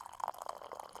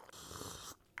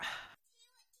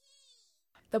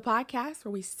the podcast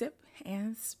where we sip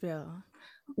and spill.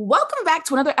 Welcome back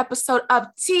to another episode of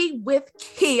Tea with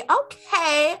Key.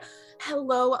 Okay.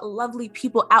 Hello, lovely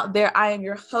people out there. I am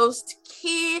your host,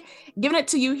 Key, giving it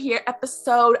to you here,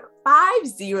 episode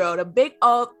 50, the big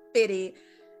old 50.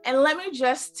 And let me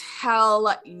just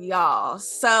tell y'all.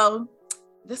 So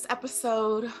this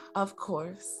episode, of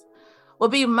course, will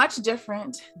be much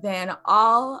different than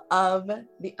all of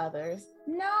the others.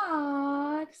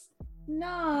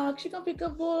 Knox, you're gonna be a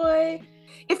good boy.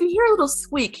 If you hear a little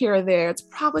squeak here or there, it's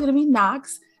probably gonna be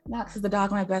Knox. Knox is the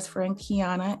dog of my best friend,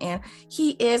 Kiana, and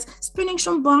he is spending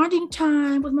some bonding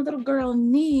time with my little girl,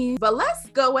 Nee. But let's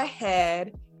go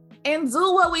ahead and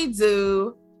do what we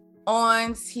do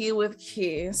on Tea with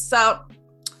Key. So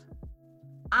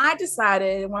I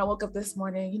decided when I woke up this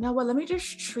morning, you know what, let me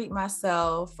just treat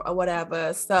myself or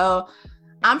whatever. So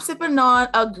I'm sipping on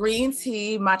a green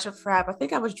tea matcha frap. I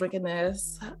think I was drinking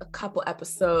this a couple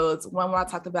episodes. One where I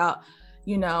talked about,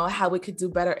 you know, how we could do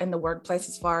better in the workplace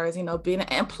as far as, you know, being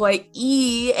an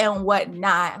employee and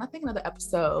whatnot. And I think another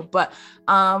episode, but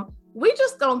we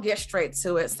just gonna get straight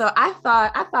to it. So I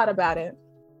thought about it.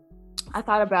 I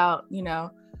thought about, you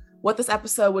know, what this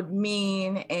episode would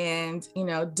mean and, you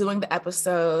know, doing the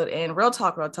episode and real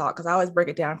talk, because I always break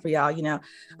it down for y'all. You know,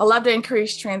 I love to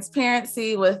increase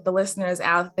transparency with the listeners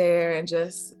out there and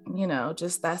just, you know,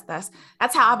 just that's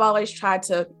how I've always tried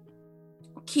to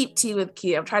keep Tea with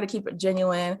Key. I'm trying to keep it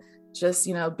genuine, just,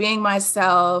 you know, being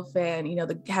myself and, you know,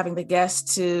 having the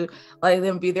guests to letting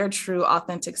them be their true,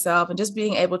 authentic self and just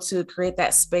being able to create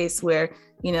that space where,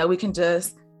 you know, we can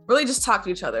just really just talk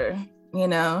to each other, you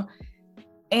know.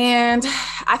 And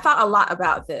I thought a lot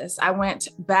about this. I went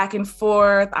back and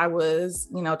forth. I was,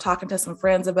 you know, talking to some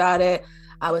friends about it.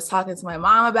 I was talking to my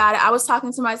mom about it. I was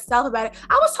talking to myself about it.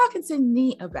 I was talking to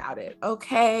Nee about it.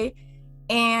 Okay.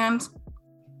 And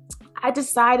I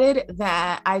decided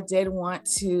that I did want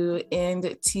to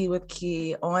end Tea with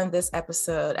Key on this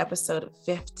episode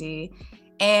 50.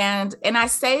 And I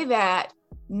say that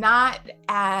not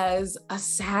as a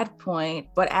sad point,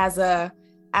 but as a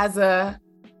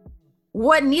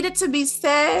what needed to be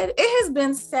said, it has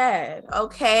been said,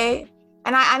 okay?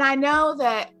 And I know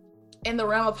that in the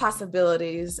realm of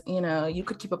possibilities, you know, you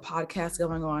could keep a podcast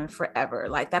going on forever.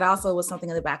 Like that also was something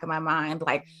in the back of my mind.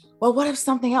 Like, well, what if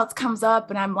something else comes up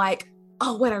and I'm like,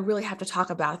 oh, wait, I really have to talk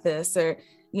about this, or,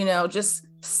 you know, just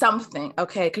something,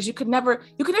 okay? Because you could never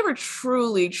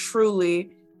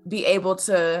truly be able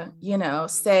to, you know,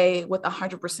 say with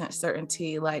 100%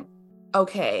 certainty, like,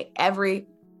 okay, every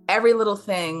little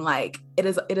thing, like it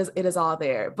is all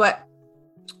there. But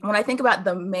when I think about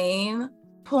the main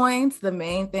points, the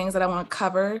main things that I want to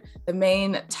cover, the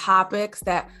main topics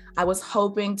that I was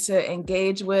hoping to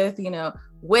engage with, you know,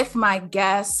 with my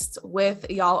guests, with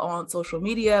y'all on social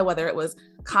media, whether it was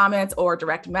comments or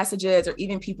direct messages, or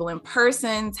even people in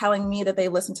person telling me that they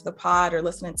listened to the pod or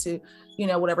listening to, you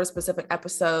know, whatever specific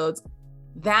episodes,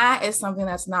 that is something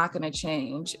that's not going to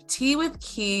change. Tea with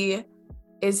Key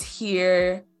is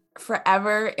here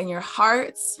forever in your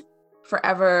hearts,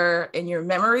 forever in your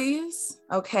memories.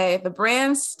 Okay. The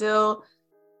brand still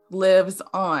lives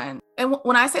on. And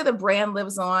when I say the brand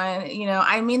lives on, you know,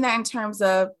 I mean that in terms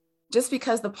of just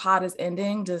because the pod is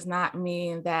ending does not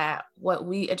mean that what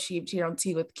we achieved here on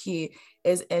Tea with Key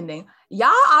is ending.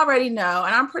 Y'all already know,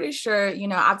 and I'm pretty sure, you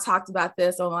know, I've talked about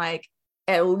this on like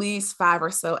at least 5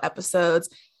 or so episodes.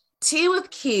 Tea with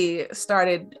Key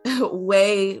started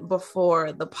way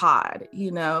before the pod, you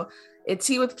know.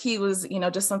 Tea with Key was, you know,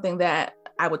 just something that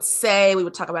I would say, we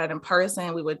would talk about it in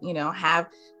person. We would, you know,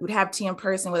 we would have tea in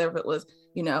person, whether it was,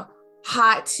 you know,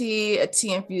 hot tea, a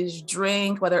tea infused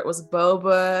drink, whether it was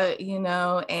boba, you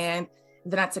know, and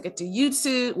then I took it to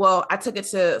YouTube. Well, I took it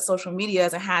to social media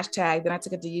as a hashtag, then I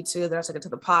took it to YouTube, then I took it to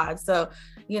the pod. So,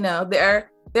 you know, there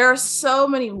are so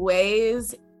many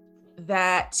ways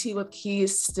that Tea with Key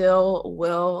still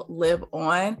will live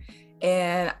on.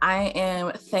 And I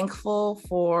am thankful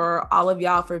for all of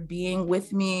y'all for being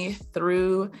with me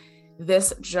through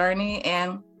this journey.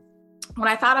 And when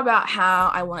I thought about how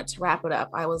I wanted to wrap it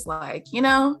up, I was like, you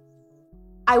know,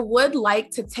 I would like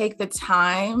to take the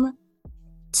time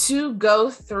to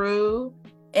go through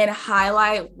and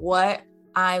highlight what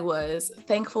I was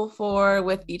thankful for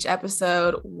with each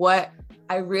episode, what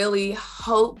I really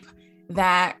hope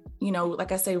that, you know,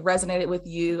 like I say, resonated with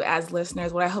you as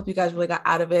listeners, what I hope you guys really got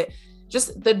out of it.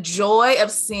 Just the joy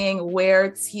of seeing where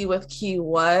Tea with Key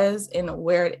was and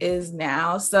where it is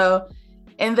now. So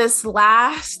in this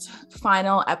last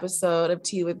final episode of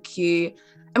Tea with Key,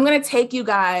 I'm going to take you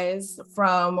guys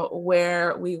from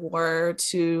where we were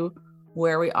to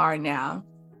where we are now.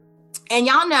 And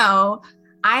y'all know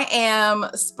I am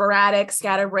sporadic,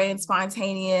 scatterbrained,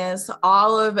 spontaneous,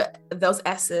 all of those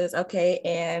S's, okay?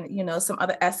 And, some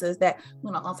other S's that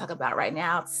we're not going to talk about right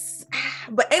now.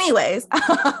 But anyways,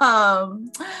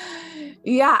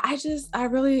 yeah, I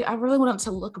really wanted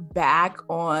to look back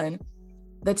on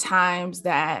the times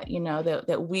that,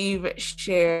 that we've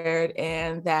shared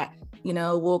and that,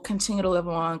 we'll continue to live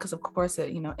on. Because of course, at,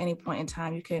 any point in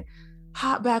time, you can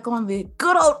hop back on the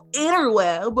good old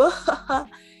interweb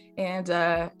and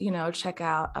check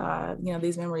out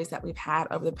these memories that we've had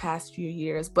over the past few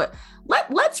years. But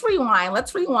let's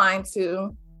rewind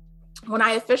to when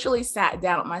I officially sat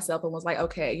down with myself and was like,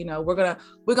 okay, we're gonna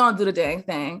do the dang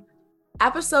thing.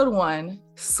 Episode 1,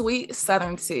 Sweet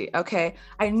Southern Tea. Okay,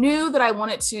 I knew that I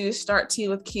wanted to start Tea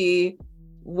with Key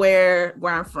where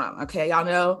I'm from. Okay, y'all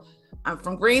know I'm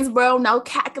from Greensboro, no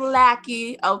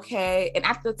Kakalaki. Okay, and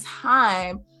at the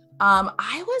time,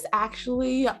 I was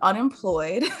actually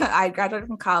unemployed. I graduated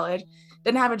from college,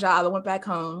 didn't have a job. I went back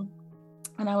home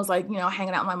and I was like,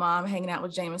 hanging out with my mom, hanging out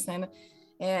with Jameson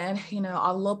and,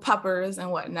 all the little puppers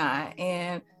and whatnot.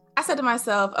 And I said to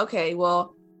myself, okay,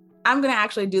 well, I'm going to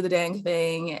actually do the dang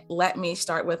thing. Let me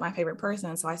start with my favorite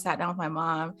person. So I sat down with my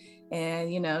mom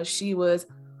and, she was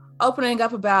opening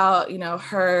up about,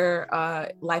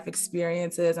 her life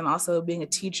experiences and also being a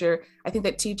teacher. I think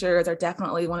that teachers are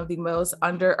definitely one of the most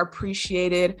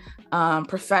underappreciated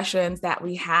professions that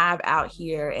we have out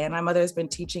here. And my mother has been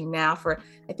teaching now for,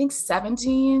 I think,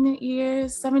 17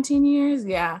 years.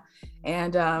 Yeah.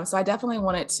 And so I definitely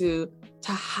wanted to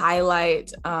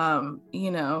highlight,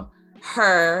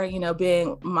 her,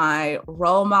 being my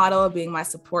role model, being my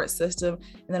support system,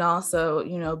 and then also,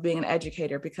 being an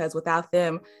educator, because without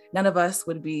them, none of us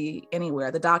would be anywhere.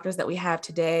 The doctors that we have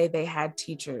today, they had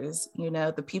teachers,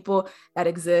 the people that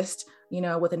exist,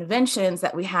 with inventions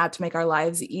that we have to make our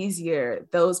lives easier.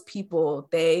 Those people,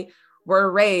 they were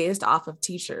raised off of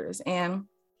teachers. And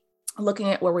looking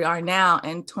at where we are now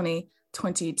in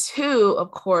 2022, of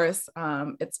course,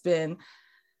 it's been,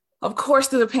 of course,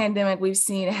 through the pandemic, we've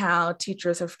seen how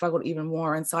teachers have struggled even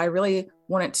more. And so I really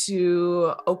wanted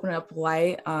to open up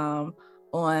light on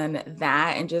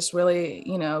that and just really,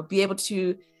 be able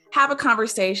to have a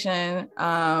conversation,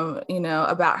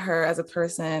 about her as a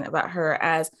person, about her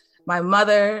as my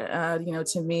mother,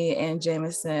 to me and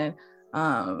Jameson,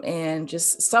 and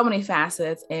just so many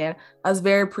facets. And I was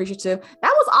very appreciative.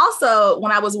 That was also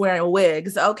when I was wearing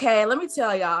wigs. Okay, let me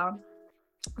tell y'all.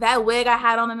 That wig I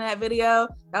had on in that video,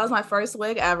 that was my first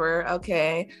wig ever.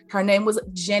 Okay. Her name was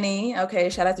Jenny.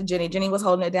 Okay. Shout out to Jenny. Jenny was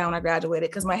holding it down when I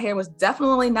graduated because my hair was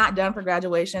definitely not done for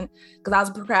graduation because I was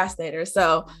a procrastinator.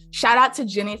 So shout out to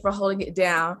Jenny for holding it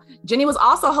down. Jenny was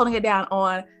also holding it down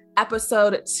on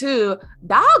episode 2,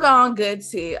 Doggone Good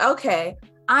Tea. Okay.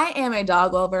 I am a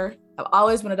dog lover. I've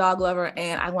always been a dog lover,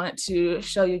 and I wanted to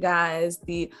show you guys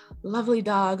the lovely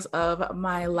dogs of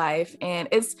my life. And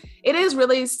it is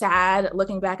really sad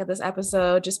looking back at this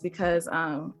episode, just because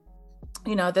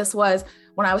this was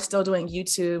when I was still doing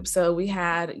YouTube. So we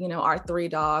had, our 3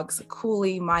 dogs,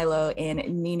 Cooley, Milo, and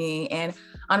Nini. And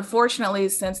unfortunately,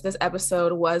 since this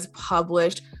episode was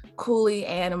published, Cooley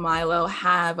and Milo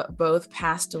have both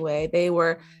passed away. They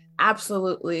were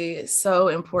absolutely so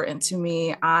important to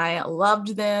me. I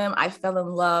loved them. I fell in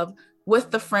love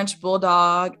with the French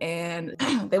Bulldog, and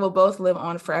they will both live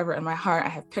on forever in my heart. I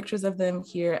have pictures of them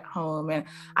here at home. And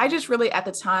I just really, at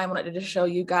the time, wanted to show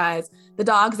you guys the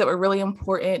dogs that were really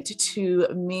important to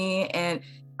me. And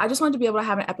I just wanted to be able to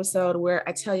have an episode where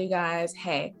I tell you guys,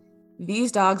 hey,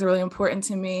 these dogs are really important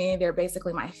to me. They're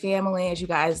basically my family. As you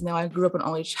guys know, I grew up an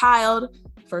only child,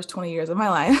 first 20 years of my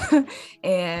life.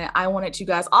 And I wanted you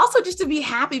guys also just to be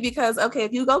happy because, okay,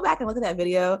 if you go back and look at that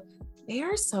video, they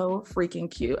are so freaking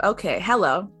cute. Okay,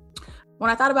 hello. When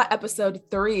I thought about episode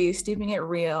 3, Steeping It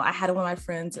Real, I had one of my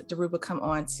friends, Daruba, come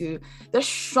on to the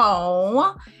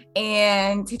show,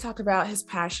 and he talked about his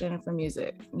passion for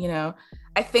music.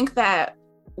 I think that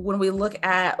when we look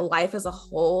at life as a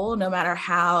whole, no matter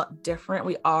how different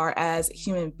we are as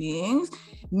human beings,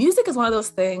 music is one of those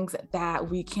things that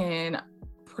we can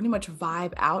pretty much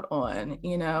vibe out on.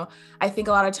 I think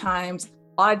a lot of times,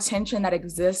 a lot of tension that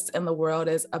exists in the world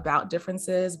is about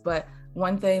differences, but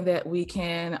one thing that we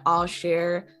can all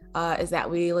share is that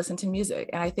we listen to music.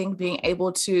 And I think being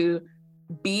able to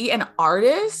be an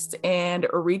artist and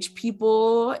reach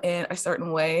people in a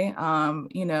certain way,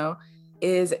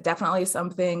 is definitely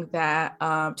something that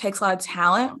takes a lot of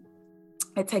talent.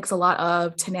 It takes a lot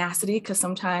of tenacity, because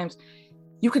sometimes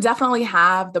you could definitely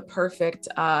have the perfect,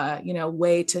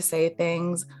 way to say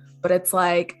things, but it's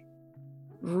like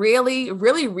really,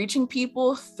 really reaching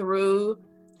people through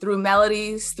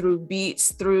melodies, through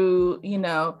beats, through,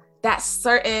 that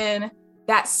certain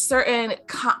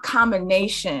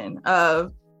combination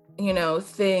of, you know,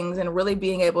 things, and really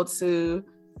being able to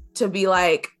be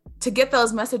like, to get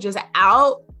those messages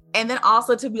out, and then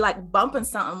also to be like bumping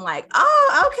something like,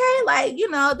 oh, okay, like, you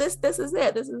know, this is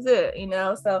it, you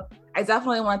know? So I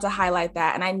definitely wanted to highlight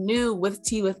that. And I knew with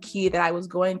Tea with Key that I was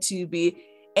going to be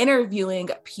interviewing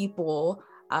people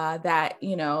that,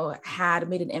 you know, had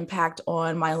made an impact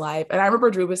on my life. And I remember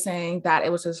Drew was saying that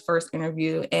it was his first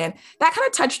interview, and that kind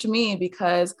of touched me,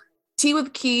 because Tea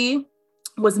with Key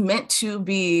was meant to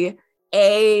be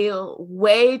a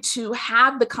way to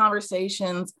have the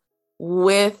conversations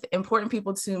with important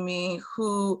people to me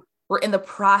who were in the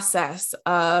process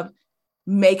of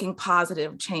making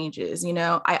positive changes. You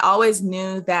know, I always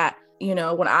knew that, you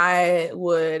know, when I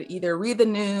would either read the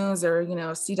news or, you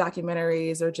know, see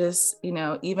documentaries, or just, you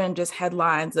know, even just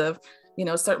headlines of, you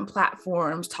know, certain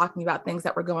platforms talking about things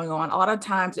that were going on, a lot of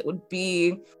times it would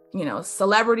be, you know,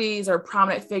 celebrities or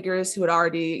prominent figures who had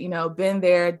already, you know, been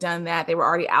there, done that. They were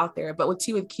already out there. But with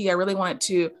Tea with Key, I really wanted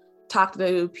to talk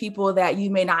to people that you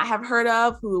may not have heard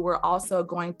of, who were also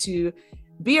going to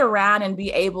be around and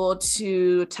be able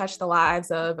to touch the lives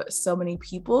of so many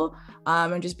people,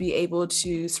 and just be able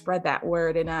to spread that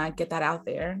word and get that out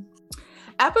there.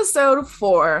 Episode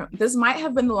 4, this might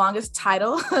have been the longest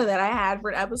title that I had for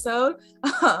an episode.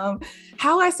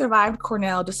 How I survived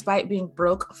Cornell despite being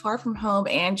broke, far from home,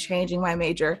 and changing my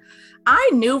major. I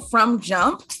knew from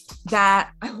jump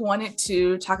that I wanted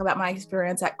to talk about my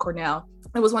experience at Cornell.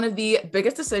 It was one of the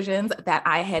biggest decisions that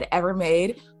I had ever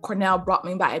made. Cornell brought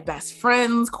me my best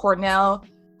friends. Cornell,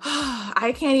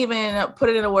 I can't even put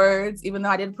it into words, even though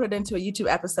I did put it into a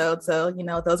YouTube episode. So, you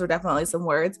know, those were definitely some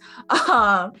words.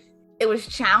 It was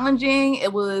challenging.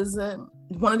 It was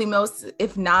one of the most,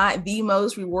 if not the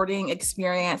most rewarding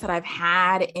experience that I've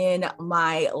had in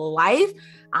my life.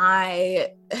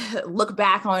 I look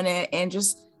back on it and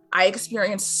just, I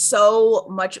experienced so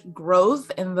much growth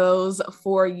in those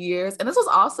 4 years. And this was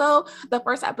also the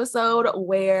first episode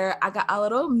where I got a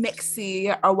little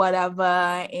mixy or whatever.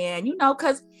 And, you know,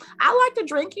 because I like to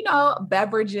drink, you know,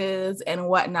 beverages and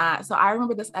whatnot. So I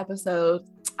remember this episode,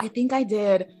 I think I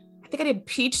did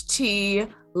peach tea,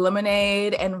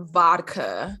 lemonade, and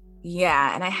vodka.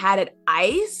 Yeah. And I had it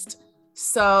iced.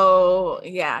 So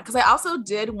yeah, because I also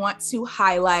did want to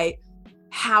highlight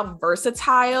how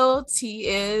versatile tea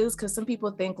is, because some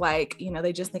people think like, you know,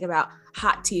 they just think about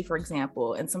hot tea, for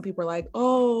example, and some people are like,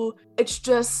 oh, it's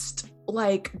just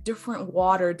like different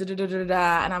water,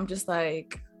 and I'm just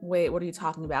like, wait, what are you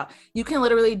talking about? You can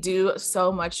literally do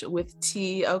so much with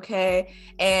tea, okay?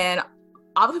 And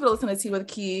all the people that listen to Tea with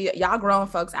Key, y'all grown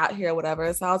folks out here,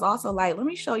 whatever. So I was also like, let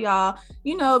me show y'all,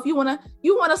 you know, if you wanna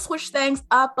switch things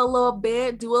up a little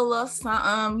bit, do a little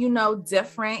something, you know,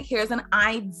 different. Here's an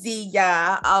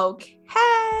idea,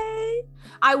 okay?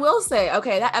 I will say,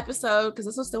 okay, that episode, because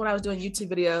this was still when I was doing YouTube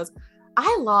videos,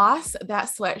 I lost that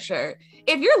sweatshirt.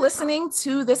 If you're listening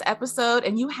to this episode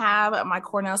and you have my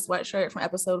Cornell sweatshirt from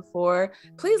episode 4,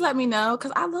 please let me know,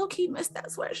 because I low-key missed that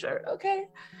sweatshirt, okay?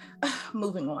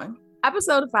 Moving on.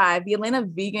 Episode 5, the Atlanta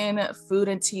Vegan Food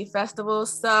and Tea Festival.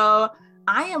 So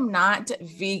I am not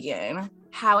vegan.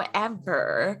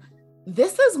 However,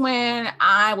 this is when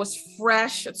I was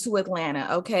fresh to Atlanta,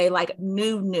 okay? Like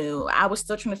new. I was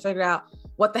still trying to figure out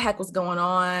what the heck was going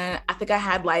on. I think I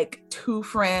had like 2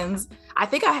 friends. I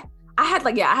had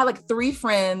like 3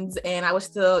 friends, and I was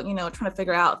still, you know, trying to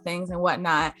figure out things and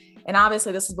whatnot. And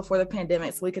obviously this was before the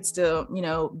pandemic, so we could still, you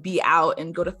know, be out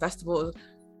and go to festivals,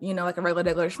 you know, like a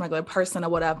regular person or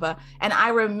whatever. And I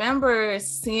remember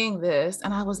seeing this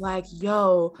and I was like,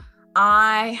 yo,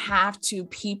 I have to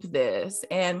peep this.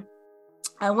 And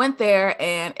I went there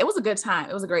and it was a good time.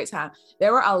 It was a great time.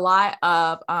 There were a lot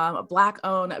of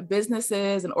Black-owned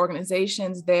businesses and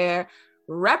organizations there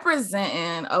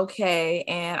representing, okay.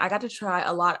 And I got to try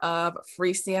a lot of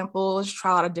free samples,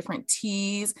 try a lot of different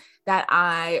teas that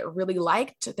I really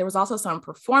liked. There was also some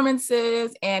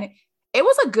performances, and it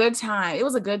was a good time. It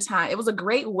was a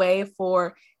great way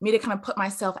for me to kind of put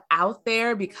myself out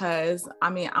there, because I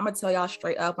mean, I'm gonna tell y'all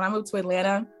straight up, when I moved to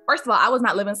Atlanta, first of all, I was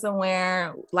not living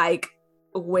somewhere like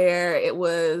where it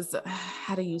was,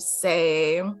 how do you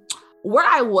say, where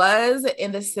I was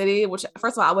in the city, which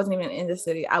first of all, I wasn't even in the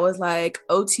city. I was like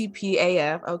OTP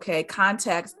AF, okay,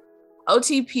 context,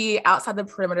 OTP outside the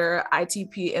perimeter,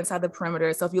 ITP inside the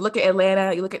perimeter. So if you look at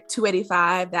Atlanta, you look at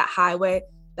 285, that highway,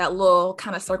 that little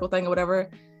kind of circle thing or whatever,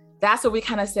 that's what we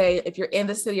kind of say if you're in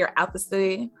the city or out the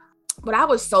city. But I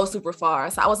was so super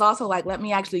far. So I was also like, let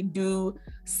me actually do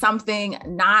something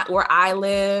not where I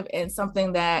live and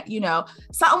something that,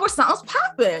 something where something's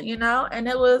popping, and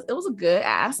it was a good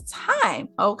ass time.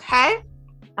 Okay.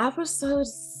 Episode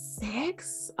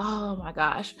 6. Oh my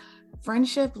gosh.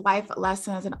 Friendship, life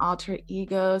lessons, and alter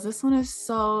egos. This one is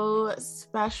so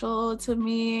special to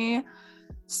me.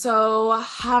 So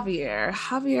Javier,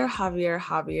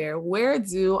 where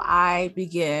do I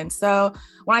begin? So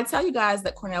when I tell you guys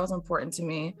that Cornell was important to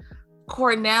me,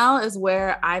 Cornell is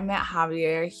where I met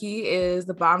Javier. He is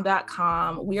the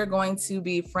bomb.com. We are going to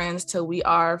be friends till we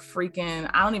are freaking,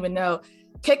 I don't even know,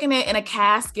 kicking it in a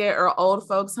casket or old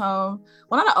folks home.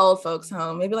 Well, not an old folks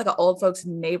home, maybe like an old folks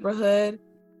neighborhood.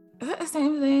 Is that the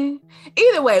same thing?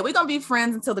 Either way, we're going to be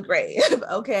friends until the grave,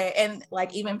 okay? And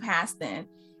like even past then.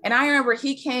 And I remember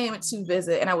he came to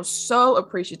visit and I was so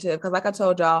appreciative because like I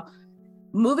told y'all,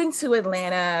 moving to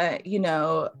Atlanta,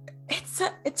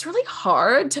 it's really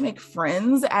hard to make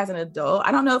friends as an adult.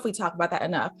 I don't know if we talk about that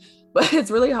enough, but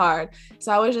it's really hard.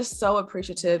 So I was just so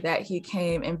appreciative that he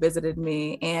came and visited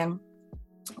me. And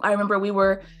I remember we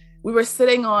were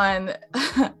sitting on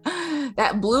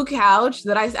that blue couch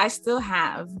that I still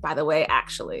have, by the way,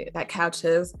 actually. That couch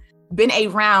has been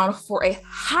around for a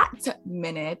hot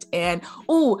minute. And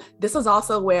this was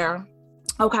also where,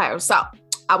 okay, so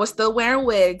I was still wearing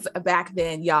wigs back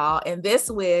then, y'all. And this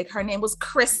wig, her name was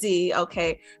Chrissy,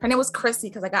 okay? Her name was Chrissy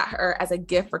because I got her as a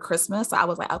gift for Christmas. So I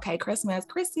was like, okay, Christmas,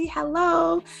 Chrissy,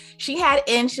 hello. She had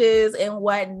inches and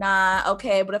whatnot,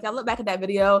 okay? But if y'all look back at that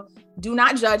video, do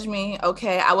not judge me,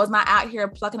 okay? I was not out here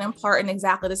plucking and parting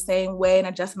exactly the same way and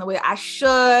adjusting the way I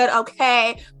should,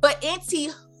 okay? But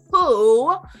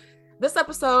anywho, this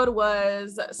episode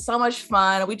was so much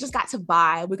fun. We just got to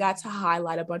vibe. We got to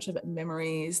highlight a bunch of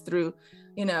memories through,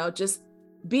 just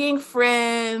being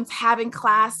friends, having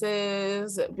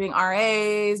classes, being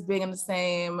RAs, being in the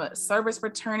same service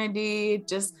fraternity,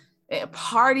 just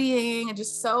partying, and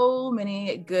just so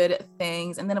many good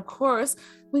things. And then, of course,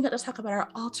 we got to talk about our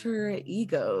alter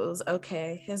egos.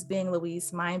 Okay, his being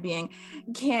Luis, mine being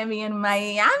Cami in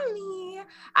Miami.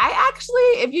 I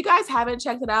actually, if you guys haven't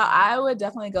checked it out, I would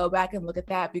definitely go back and look at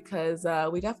that because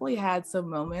we definitely had some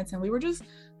moments and we were just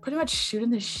pretty much shooting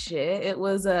the shit. It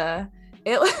was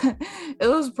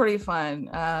pretty fun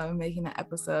making that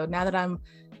episode. Now that I'm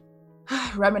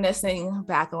reminiscing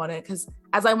back on it, because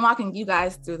as I'm walking you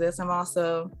guys through this, I'm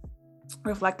also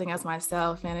reflecting as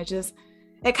myself, and it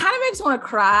kind of makes me want to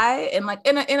cry, and like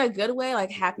in a good way,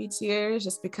 like happy tears,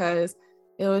 just because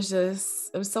it was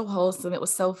so wholesome. It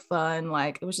was so fun.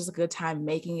 Like it was just a good time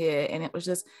making it, and it was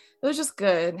just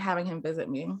good having him visit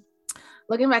me.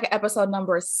 Looking back at episode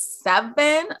number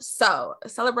 7, so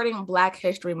celebrating Black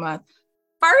History Month.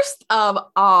 First of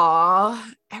all,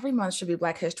 every month should be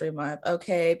Black History Month,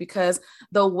 okay? Because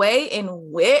the way in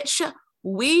which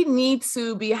we need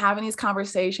to be having these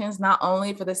conversations, not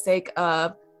only for the sake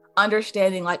of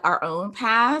understanding like our own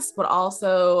past, but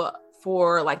also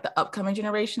for like the upcoming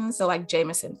generations. So like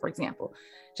Jameson, for example.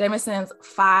 Jameson's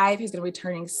 5, he's going to be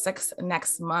turning 6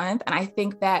 next month. And I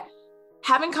think that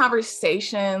having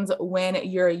conversations when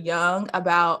you're young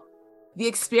about the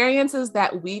experiences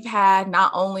that we've had,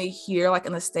 not only here, like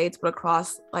in the States, but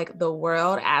across like the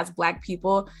world as Black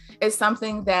people, is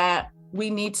something that we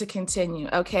need to continue.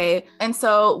 Okay. And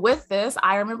so with this,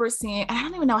 I remember seeing, and I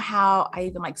don't even know how I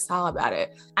even like saw about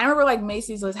it. I remember like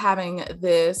Macy's was having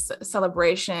this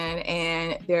celebration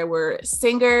and there were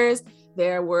singers,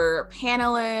 there were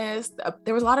panelists,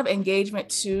 there was a lot of engagement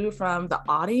too from the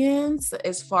audience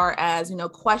as far as,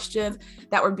 questions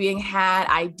that were being had,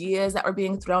 ideas that were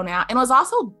being thrown out. And it was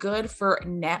also good for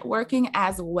networking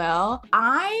as well.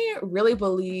 I really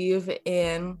believe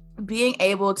in being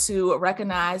able to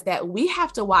recognize that we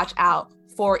have to watch out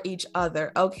for each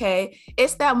other, okay?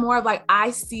 It's that more of like,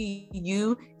 I see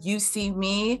you, you see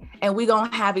me, and we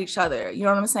gonna have each other. You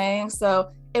know what I'm saying?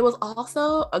 So it was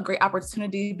also a great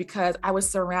opportunity because I was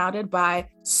surrounded by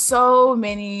so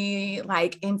many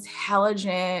like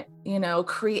intelligent,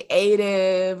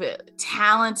 creative,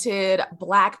 talented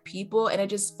Black people. And it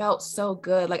just felt so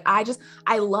good. Like I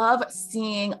love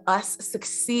seeing us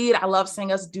succeed. I love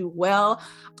seeing us do well.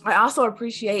 I also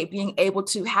appreciate being able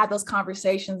to have those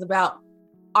conversations about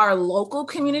our local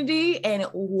community and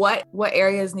what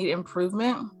areas need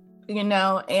improvement,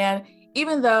 and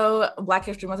even though Black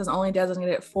History Month is only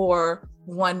designated for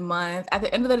 1 month, at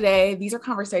the end of the day, these are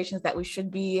conversations that we should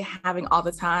be having all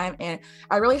the time. And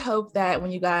I really hope that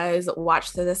when you guys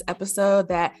watch this episode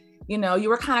that, you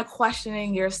were kind of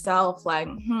questioning yourself, like,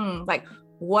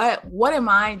 what am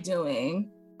I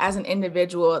doing as an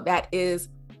individual that is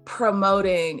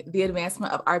promoting the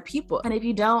advancement of our people? And if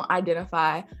you don't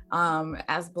identify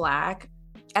as Black,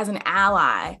 as an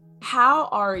ally, how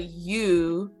are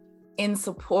you in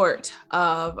support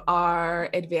of our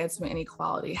advancement in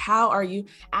equality? How are you,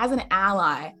 as an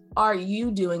ally, are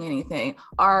you doing anything?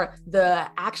 Are the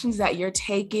actions that you're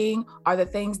taking, are the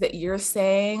things that you're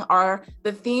saying, are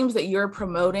the themes that you're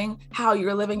promoting, how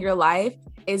you're living your life,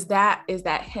 is that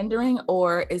hindering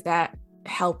or is that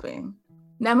helping?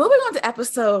 Now, moving on to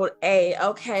episode 8,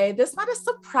 okay, this not a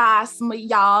surprise. Some of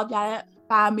y'all gotta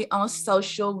find me on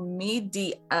social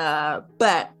media,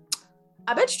 but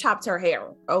a bitch chopped her hair,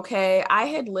 okay? I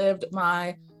had lived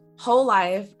my whole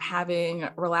life having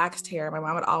relaxed hair. My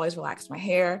mom would always relax my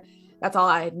hair. That's all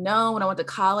I had known. When I went to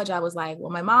college, I was like, well,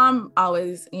 my mom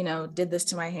always, did this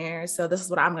to my hair, so this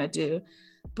is what I'm gonna do.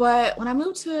 But when I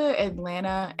moved to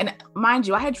Atlanta, and mind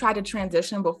you, I had tried to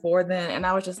transition before then, and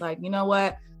I was just like, you know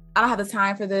what? I don't have the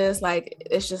time for this. Like,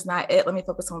 it's just not it. Let me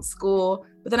focus on school.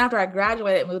 But then after I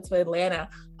graduated and moved to Atlanta,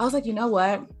 I was like, you know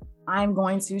what? I'm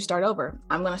going to start over.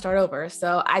 I'm going to start over.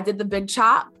 So I did the big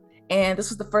chop. And this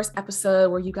was the first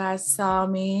episode where you guys saw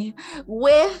me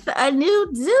with a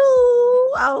new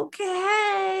do.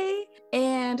 Okay.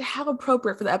 And how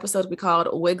appropriate for the episode to be called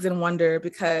Wigs and Wonder,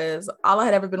 because all I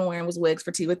had ever been wearing was wigs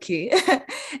for Tea with Key.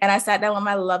 And I sat down with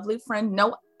my lovely friend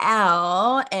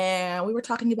Noelle, and we were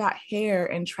talking about hair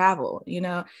and travel.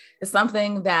 It's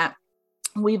something that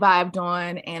we vibed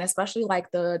on, and especially like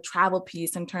the travel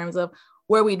piece in terms of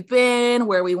where we'd been,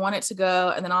 where we wanted to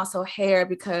go, and then also hair,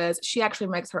 because she actually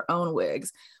makes her own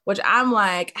wigs, which I'm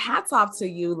like, hats off to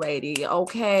you, lady.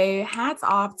 Okay, hats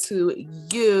off to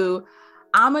you.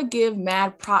 I'm gonna give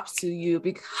mad props to you,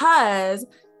 because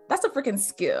that's a freaking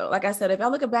skill. Like I said, if I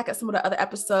look back at some of the other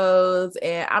episodes,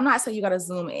 and I'm not saying you got to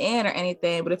zoom in or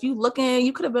anything, but if you looking,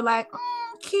 you could have been like,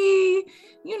 Key,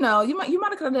 you might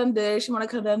have could have done this, you might have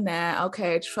could have done that.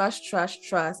 Okay, trust.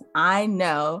 I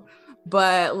know.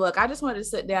 But look, I just wanted to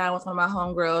sit down with one of my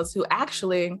homegirls who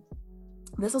actually,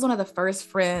 this was one of the first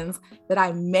friends that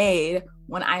I made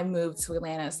when I moved to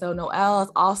Atlanta. So Noelle is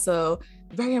also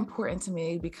very important to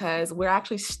me, because we're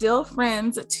actually still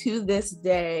friends to this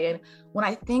day. And when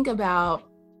I think about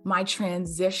my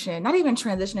transition, not even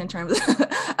transition in terms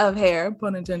of hair,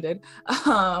 pun intended,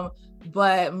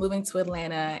 but moving to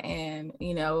Atlanta and,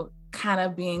 kind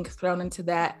of being thrown into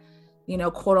that,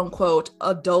 quote unquote,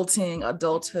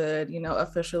 adulthood,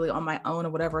 officially on my own, or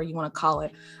whatever you want to call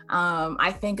it.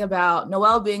 I think about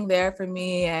Noelle being there for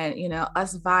me, and,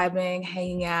 us vibing,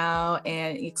 hanging out,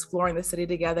 and exploring the city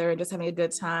together and just having a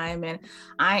good time. And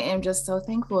I am just so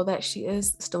thankful that she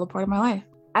is still a part of my life.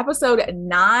 Episode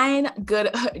 9,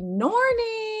 good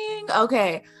morning.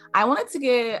 Okay. I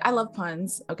love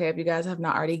puns. Okay. If you guys have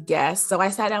not already guessed. So I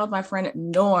sat down with my friend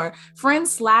Noor,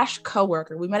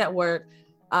 friend/coworker. We met at work.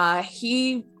 Mad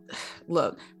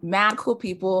cool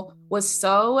people, was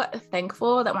so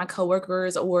thankful that my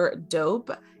coworkers were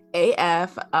dope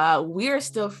AF. We are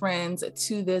still friends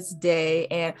to this day.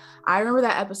 And I remember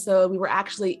that episode, we were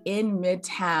actually in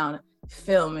Midtown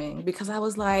filming, because I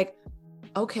was like,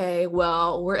 okay,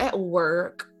 well, we're at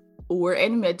work, we're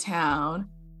in Midtown,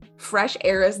 fresh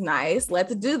air is nice,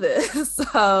 let's do this.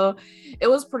 So it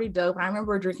was pretty dope. I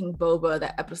remember drinking boba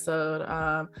that episode.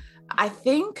 I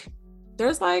think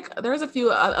there's a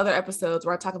few other episodes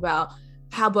where I talk about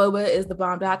how boba is the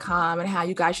bomb.com and how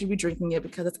you guys should be drinking it,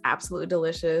 because it's absolutely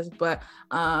delicious. But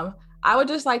I would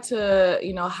just like to,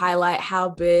 highlight how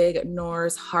big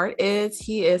Noor's heart is.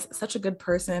 He is such a good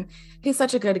person. He's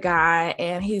such a good guy,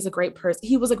 and he's a great person.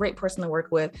 He was a great person to work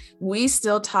with. We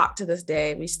still talk to this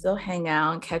day. We still hang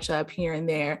out and catch up here and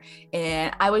there.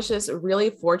 And I was just really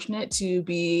fortunate to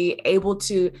be able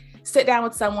to sit down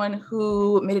with someone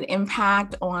who made an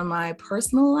impact on my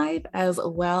personal life as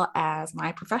well as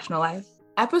my professional life.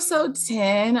 Episode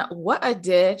 10, what a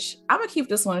ditch. I'm gonna keep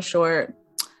this one short.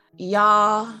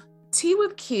 Y'all, Tea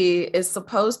with Key is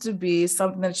supposed to be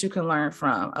something that you can learn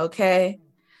from, okay?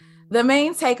 The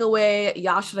main takeaway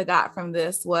y'all should have got from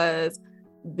this was,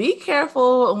 be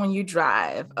careful when you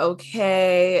drive,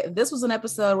 okay? This was an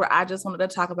episode where I just wanted to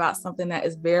talk about something that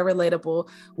is very relatable.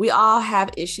 We all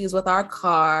have issues with our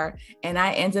car, and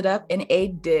I ended up in a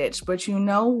ditch. But you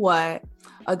know what?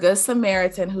 A good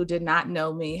Samaritan who did not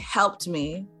know me helped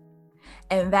me.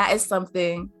 And that is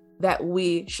something that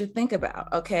we should think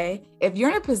about, okay? If you're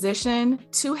in a position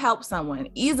to help someone,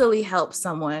 easily help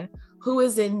someone who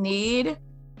is in need,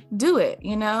 do it,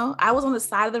 I was on the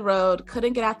side of the road,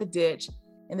 couldn't get out the ditch,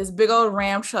 and this big old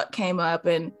Ram truck came up,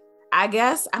 and I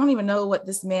guess, I don't even know what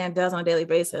this man does on a daily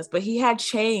basis, but he had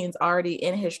chains already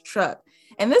in his truck.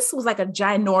 And this was like a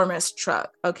ginormous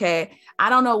truck, okay? I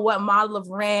don't know what model of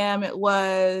Ram it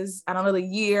was. I don't know the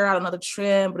year, I don't know the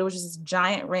trim, but it was just this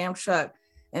giant Ram truck.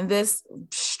 and this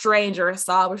stranger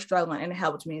saw I was struggling and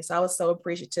helped me. So I was so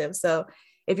appreciative. So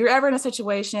if you're ever in a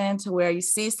situation to where you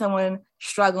see someone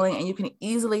struggling and you can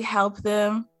easily help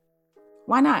them,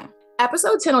 why not?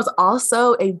 Episode 10 was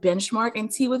also a benchmark in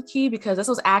Tea with Key, because this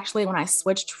was actually when I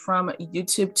switched from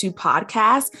YouTube to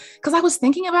podcast, because I was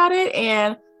thinking about it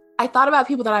and I thought about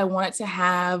people that I wanted to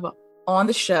have on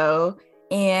the show,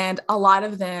 and a lot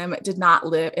of them did not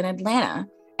live in Atlanta.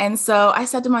 And so I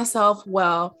said to myself,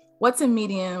 well, what's a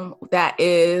medium that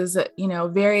is,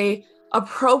 very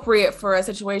appropriate for a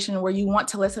situation where you want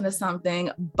to listen to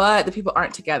something, but the people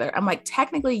aren't together? I'm like,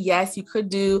 technically, yes, you could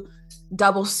do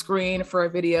double screen for a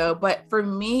video, but for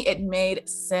me, it made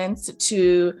sense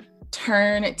to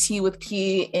turn Tea with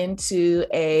Key into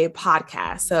a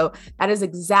podcast. So that is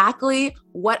exactly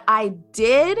what I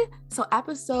did. So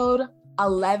episode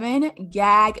 11,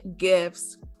 Gag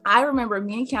Gifts. I remember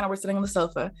me and Kiana were sitting on the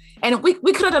sofa, and we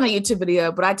could have done a YouTube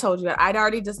video, but I told you that I'd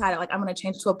already decided, like, I'm going to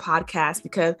change it to a podcast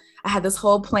because I had this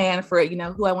whole plan for,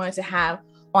 who I wanted to have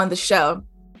on the show.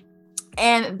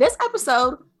 And this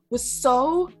episode was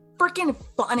so freaking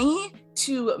funny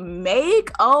to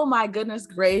make. Oh my goodness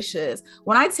gracious.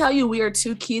 When I tell you we are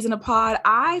two keys in a pod,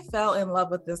 I fell in love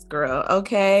with this girl.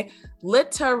 Okay.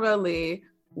 Literally,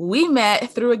 we met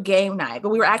through a game night, but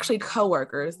we were actually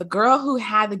coworkers. The girl who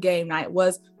had the game night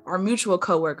was our mutual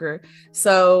coworker.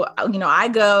 So, I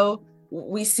go,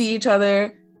 we see each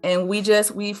other, and we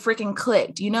freaking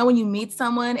clicked. When you meet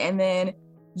someone and then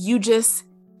you just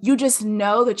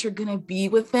know that you're going to be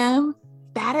with them.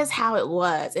 That is how it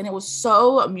was. And it was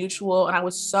so mutual, and I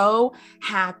was so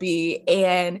happy.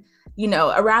 And,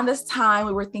 around this time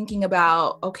we were thinking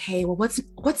about, okay, well, what's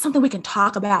something we can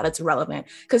talk about that's relevant?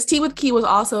 Because Tea with Key was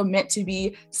also meant to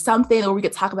be something where we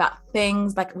could talk about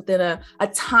things like within a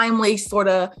timely sort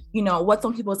of, what's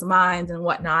on people's minds and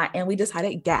whatnot. And we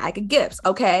decided Gag Gifts,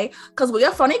 okay? Because we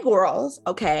are funny girls,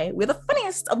 okay? We're the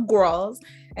funniest of girls.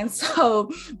 And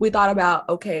so we thought about,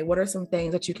 okay, what are some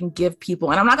things that you can give people?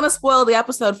 And I'm not going to spoil the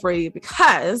episode for you,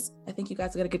 because I think you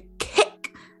guys are going to get a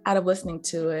kick out of listening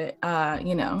to it,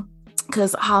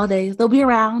 because holidays, they'll be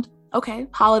around. Okay,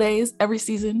 holidays, every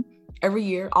season, every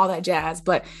year, all that jazz.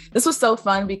 But this was so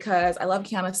fun because I love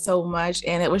Kiana so much,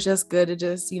 and it was just good to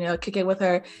just, kick it with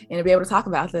her and to be able to talk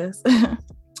about this.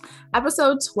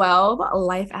 Episode 12,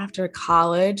 Life After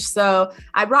College. So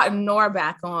I brought Noor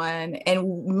back on,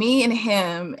 and me and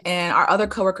him and our other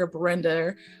coworker,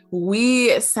 Brenda,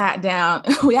 we sat down.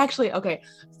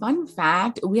 Fun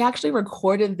fact, we actually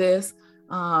recorded this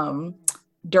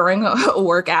during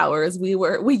work hours.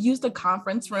 We used a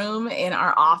conference room in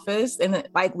our office, and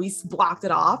we blocked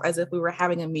it off as if we were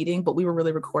having a meeting, but we were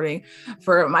really recording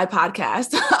for my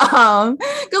podcast.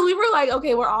 Because we were like,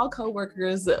 okay, we're all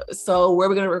coworkers, so where are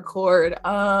we going to record?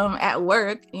 At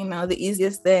work, the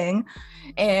easiest thing.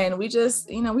 And we just,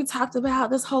 we talked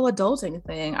about this whole adulting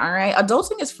thing. All right.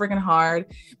 Adulting is freaking hard.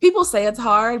 People say it's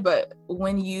hard, but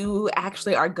when you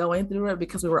actually are going through it,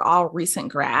 because we were all recent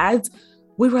grads,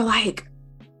 we were like,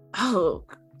 oh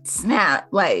snap,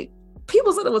 like,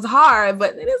 people said it was hard,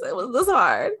 but it was this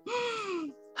hard.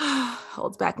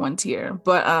 Holds back one tear.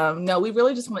 But no, we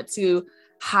really just want to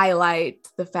highlight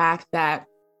the fact that,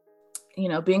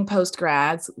 being post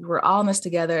grads, we're all in this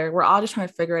together. We're all just trying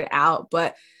to figure it out.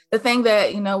 But the thing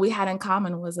that, we had in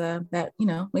common was that,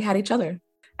 we had each other.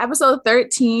 Episode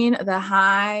 13, The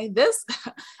High.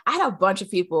 I had a bunch of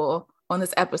people on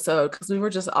this episode because we were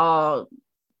just all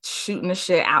shooting the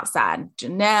shit outside.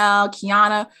 Janelle,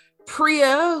 Kiana,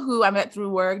 Priya, who I met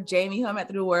through work, Jamie, who I met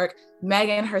through work,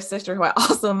 Megan, her sister, who I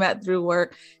also met through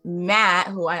work, Matt,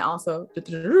 who I also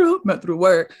met through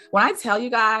work. When I tell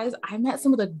you guys, I met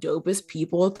some of the dopest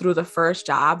people through the first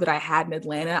job that I had in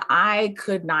Atlanta. I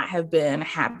could not have been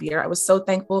happier. I was so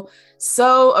thankful,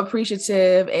 so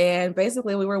appreciative. And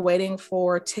basically we were waiting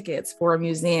for tickets for a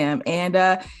museum.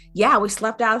 And we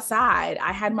slept outside.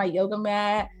 I had my yoga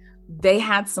mat. They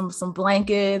had some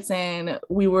blankets, and it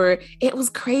was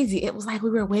crazy. It was like we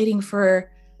were waiting for,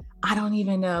 I don't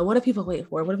even know. What do people wait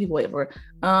for?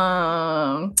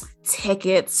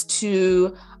 Tickets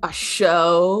to a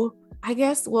show, I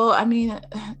guess. Well, I mean,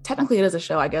 technically it is a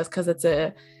show, I guess, because it's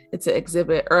an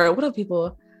exhibit. Or what do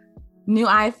people, new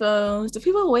iPhones? Do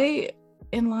people wait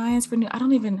in lines for new? I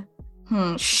don't even,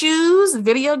 shoes,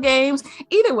 video games.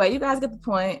 Either way, you guys get the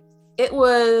point. It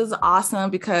was awesome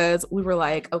because we were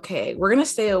like, okay, we're going to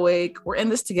stay awake. We're in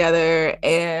this together.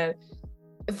 And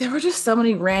there were just so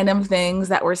many random things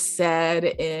that were said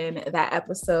in that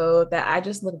episode that I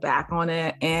just look back on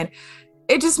it, and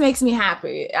it just makes me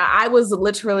happy. I was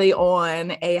literally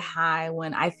on a high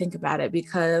when I think about it,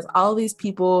 because all these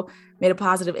people made a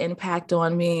positive impact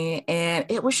on me, and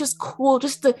it was just cool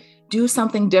just to do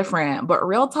something different. But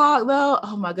real talk though,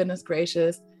 oh my goodness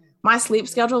gracious, my sleep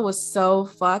schedule was so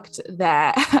fucked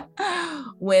that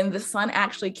when the sun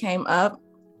actually came up,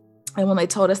 and when they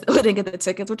told us that we didn't get the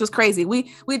tickets, which was crazy,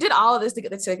 we did all of this to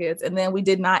get the tickets, and then we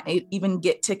did not even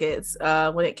get tickets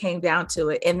when it came down to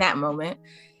it in that moment.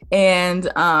 And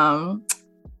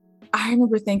I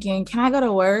remember thinking, can I go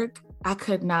to work? I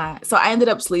could not. So I ended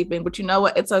up sleeping, but you know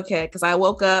what? It's okay, because I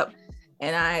woke up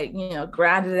and I,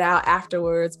 grinded it out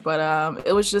afterwards. But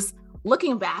it was just,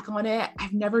 looking back on it,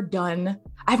 I've never done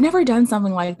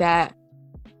something like that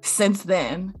since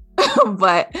then.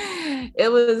 But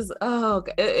it was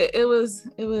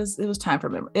it was time for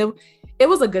memory. It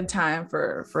was a good time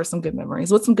for some good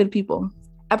memories with some good people.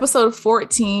 Episode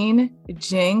 14,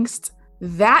 Jinxed.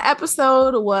 That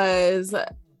episode was,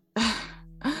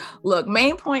 look,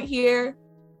 main point here,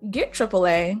 get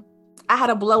AAA. I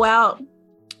had a blowout.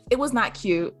 It was not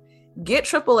cute. Get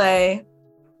AAA.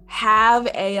 Have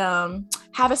a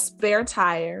spare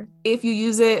tire. If you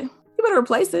use it, you better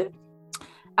replace it.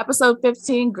 Episode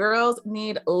 15, Girls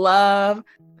Need Love.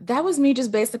 That was me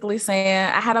just basically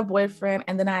saying I had a boyfriend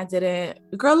and then I didn't.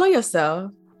 Girl, love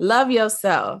yourself. Love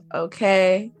yourself,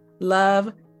 okay?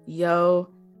 Love yourself,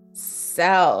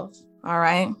 all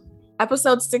right?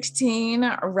 Episode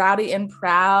 16, Rowdy and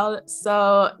Proud.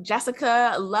 So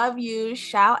Jessica, love you.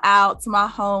 Shout out to my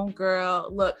home girl.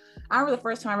 Look, I remember the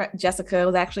first time I met Jessica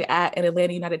was actually at an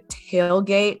Atlanta United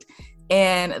tailgate.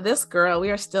 And this girl, we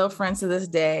are still friends to this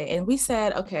day. And we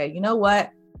said, okay, you know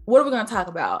what? What are we going to talk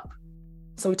about?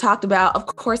 So we talked about, of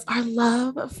course, our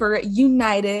love for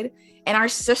United and our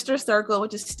sister circle,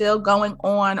 which is still going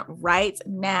on right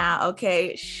now.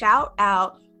 Okay. Shout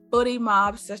out Footy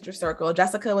Mob Sister Circle.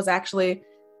 Jessica was actually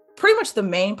pretty much the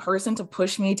main person to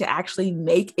push me to actually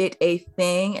make it a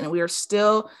thing. And we are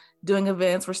still doing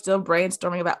events. We're still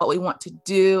brainstorming about what we want to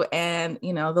do. And,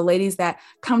 the ladies that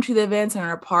come to the events and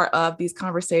are a part of these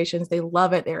conversations, they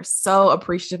love it. They're so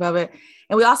appreciative of it.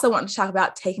 And we also want to talk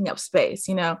about taking up space.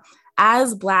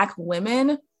 As Black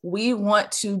women, we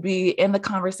want to be in the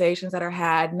conversations that are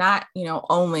had, not,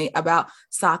 only about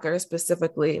soccer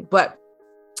specifically, but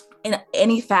in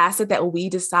any facet that we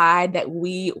decide that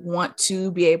we want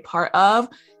to be a part of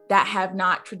that have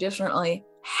not traditionally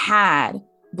had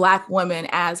Black women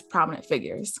as prominent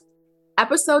figures.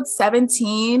 Episode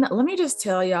 17, let me just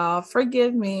tell y'all,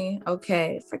 forgive me,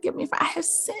 okay? Forgive me if I have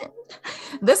sinned.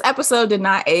 This episode did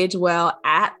not age well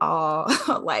at all,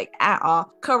 at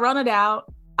all. Corona'd out.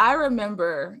 I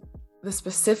remember the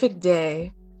specific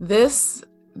day. This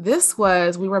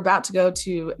was, we were about to go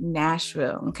to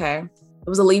Nashville, okay? It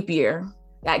was a leap year,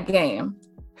 that game.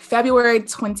 February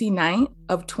 29th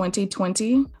of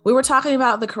 2020, we were talking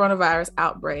about the coronavirus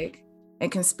outbreak and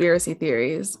conspiracy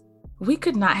theories. We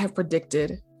could not have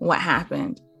predicted what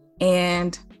happened.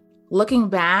 And looking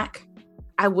back,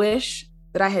 I wish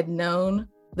that I had known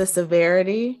the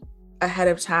severity ahead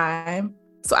of time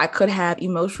so I could have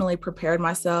emotionally prepared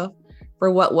myself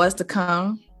for what was to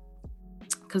come.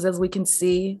 Because as we can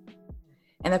see,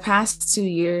 in the past 2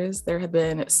 years, there have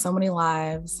been so many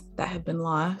lives that have been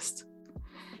lost,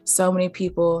 so many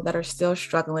people that are still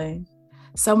struggling,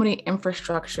 so many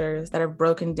infrastructures that are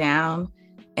broken down,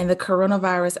 and the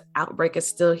coronavirus outbreak is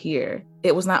still here.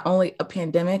 It was not only a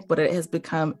pandemic, but it has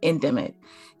become endemic.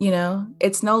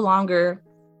 It's no longer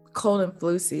cold and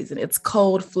flu season. It's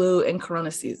cold, flu, and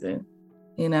corona season,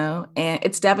 and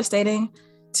it's devastating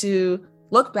to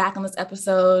look back on this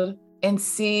episode and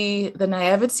see the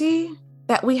naivety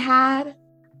that we had,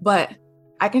 but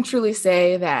I can truly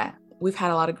say that we've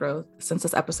had a lot of growth since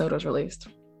this episode was released.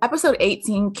 Episode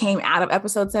 18 came out of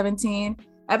episode 17.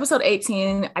 Episode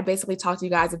 18, I basically talked to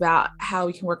you guys about how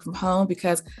we can work from home,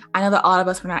 because I know that a lot of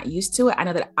us were not used to it. I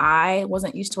know that I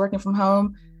wasn't used to working from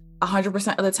home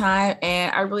 100% of the time.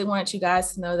 And I really wanted you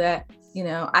guys to know that,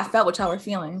 I felt what y'all were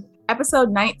feeling.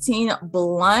 Episode 19,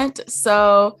 Blunt.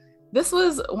 So this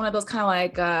was one of those kind of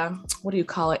like, what do you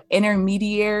call it? Whatever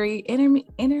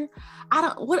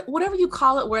you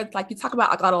call it, where it's like you talk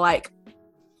about like a lot of like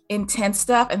intense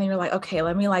stuff, and then you're like, okay,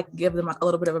 let me like give them like a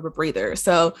little bit of a breather.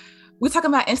 So we talking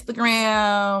about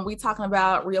Instagram, we talking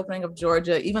about reopening of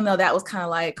Georgia, even though that was kind of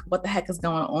like, what the heck is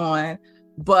going on?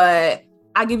 But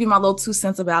I give you my little 2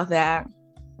 cents about that.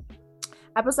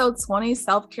 Episode 20,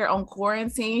 Self-Care on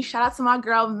Quarantine. Shout out to my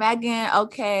girl, Megan.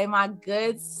 Okay, my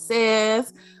good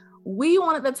sis. We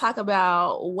wanted to talk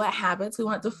about what habits we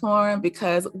wanted to form,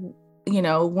 because,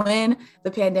 when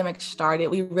the pandemic started,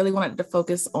 we really wanted to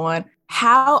focus on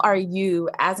how are you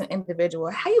as an individual?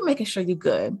 How you making sure you're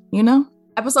good, you know?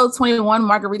 Episode 21,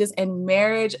 Margaritas and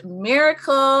Marriage.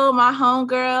 Miracle, my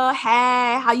homegirl.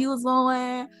 Hey, how you was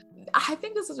doing? I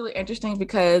think this is really interesting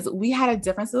because we had a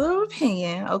difference of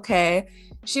opinion, okay?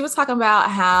 She was talking about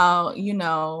how, you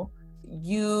know,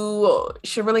 you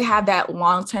should really have that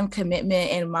long-term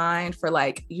commitment in mind for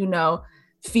like, you know,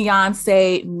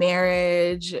 fiance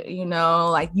marriage, you know,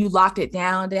 like you locked it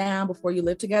down before you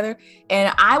live together.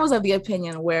 And I was of the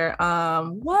opinion where,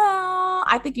 well,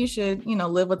 I think you should, you know,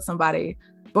 live with somebody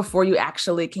before you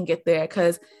actually can get there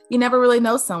because you never really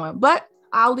know someone. But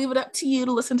I'll leave it up to you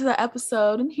to listen to the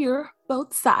episode and hear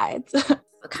both sides.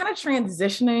 Kind of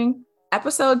transitioning.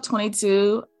 Episode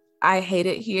 22, I hate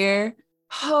it here.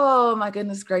 Oh my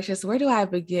goodness gracious, where do I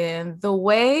begin? The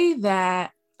way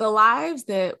that the lives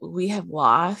that we have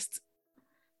lost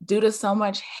due to so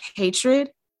much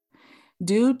hatred,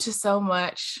 due to so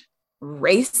much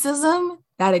racism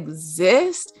that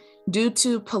exists, due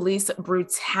to police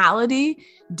brutality,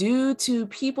 due to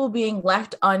people being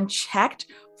left unchecked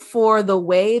for the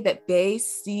way that they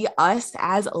see us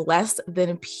as less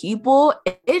than people.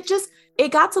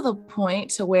 It got to the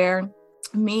point to where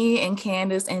me and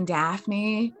Candace and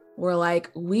Daphne were like,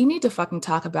 we need to fucking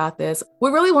talk about this. We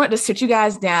really wanted to sit you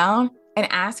guys down and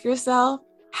ask yourself,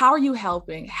 how are you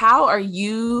helping? How are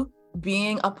you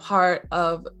being a part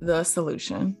of the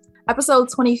solution? Episode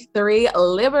 23,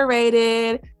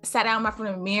 Liberated. Sat down with my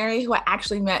friend Mary, who I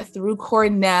actually met through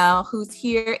Cornell, who's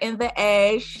here in the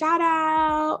A. Shout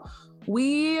out.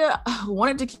 We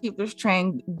wanted to keep this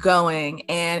train going.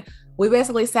 And we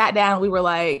basically sat down and we were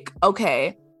like,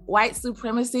 okay, white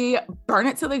supremacy, burn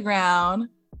it to the ground.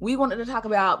 We wanted to talk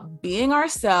about being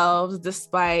ourselves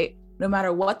despite no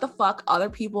matter what the fuck other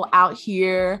people out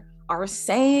here are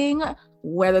saying,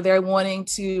 whether they're wanting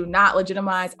to not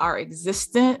legitimize our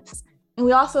existence. And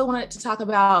we also wanted to talk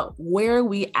about where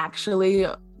we actually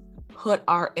put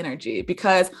our energy,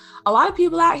 because a lot of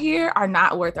people out here are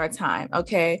not worth our time,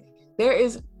 okay? There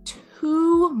is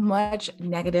too much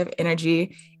negative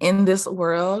energy in this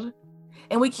world,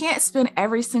 and we can't spend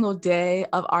every single day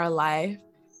of our life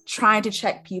trying to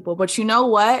check people. But you know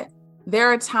what?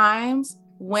 There are times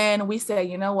when we say,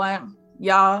 you know what,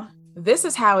 y'all, this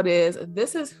is how it is.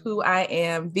 This is who I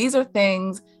am. These are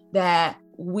things that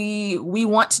we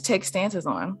want to take stances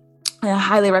on. And I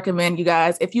highly recommend you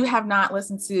guys, if you have not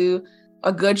listened to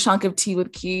a good chunk of Tea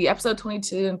with Key, episode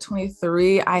 22 and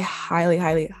 23, I highly,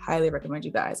 highly, highly recommend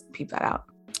you guys peep that out.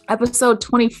 Episode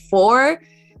 24,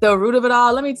 The Root of It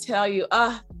All. Let me tell you,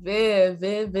 Viv.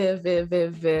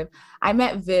 I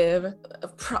met Viv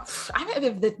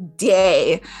the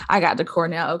day I got to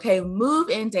Cornell. Okay,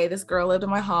 move-in day. This girl lived in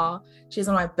my hall. She's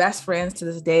one of my best friends to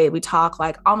this day. We talk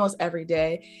like almost every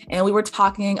day. And we were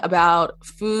talking about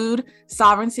food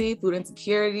sovereignty, food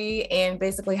insecurity, and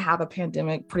basically how the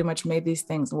pandemic pretty much made these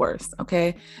things worse.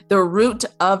 Okay, the root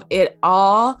of it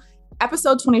all.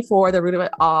 Episode 24, The Root of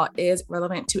It All, is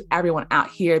relevant to everyone out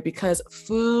here because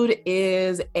food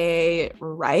is a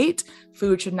right.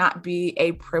 Food should not be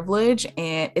a privilege.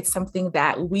 And it's something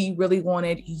that we really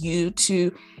wanted you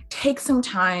to take some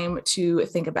time to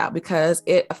think about because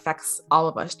it affects all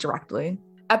of us directly.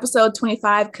 Episode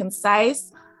 25,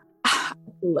 Concise.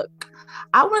 Look,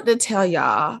 I wanted to tell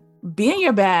y'all, be in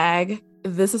your bag.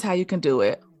 This is how you can do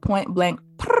it. Point blank.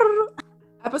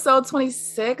 Episode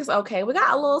 26. Okay, we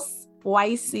got a little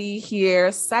spicy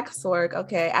here. Sex work.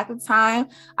 Okay, at the time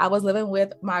I was living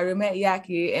with my roommate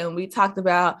Yaki, and we talked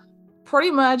about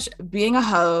pretty much being a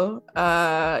hoe,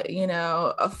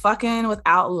 a fucking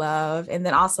without love, and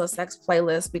then also sex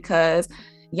playlist, because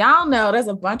y'all know there's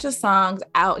a bunch of songs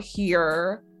out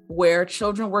here where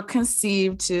children were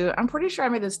conceived to. I'm pretty sure I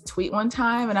made this tweet one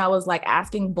time and I was like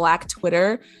asking Black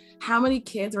Twitter how many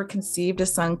kids were conceived to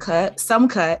some cut.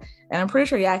 And I'm pretty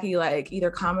sure Yaki like either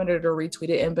commented or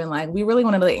retweeted and been like, we really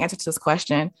want to know the answer to this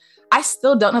question. I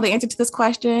still don't know the answer to this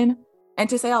question. And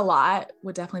to say a lot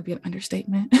would definitely be an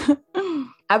understatement.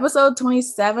 Episode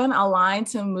 27, Align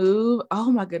to Move.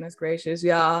 Oh my goodness gracious,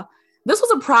 y'all. This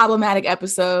was a problematic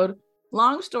episode.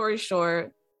 Long story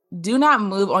short, do not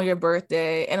move on your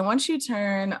birthday. And once you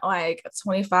turn like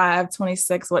 25,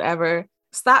 26, whatever,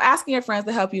 stop asking your friends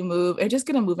to help you move and just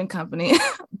get a moving company.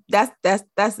 That's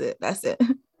it.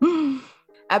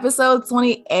 Episode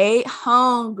 28,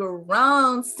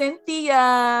 Homegrown,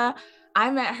 Cynthia. I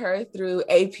met her through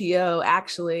APO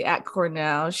actually at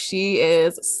Cornell. She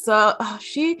is such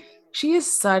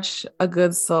a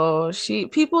good soul.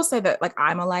 People say that like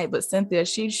I'm a light, but Cynthia,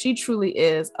 she truly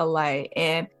is a light.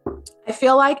 And I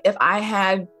feel like if I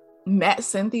had met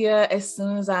Cynthia as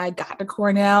soon as I got to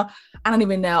Cornell, I don't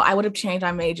even know, I would have changed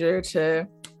my major to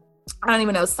I don't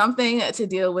even know, something to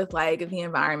deal with like the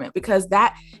environment, because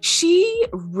that she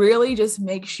really just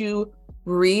makes you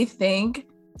rethink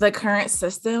the current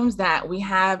systems that we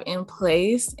have in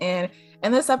place. And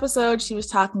in this episode, she was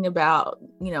talking about,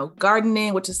 you know,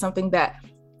 gardening, which is something that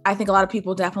I think a lot of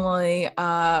people definitely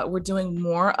were doing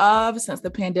more of since the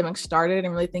pandemic started,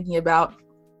 and really thinking about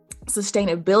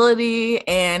sustainability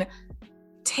and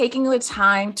taking the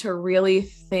time to really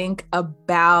think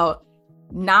about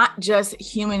not just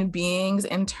human beings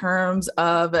in terms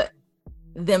of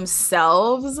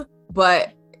themselves,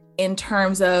 but in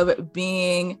terms of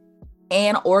being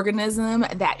an organism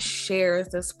that shares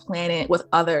this planet with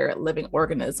other living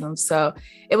organisms. So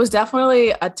it was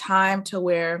definitely a time to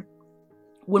where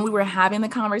when we were having the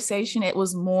conversation, it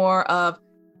was more of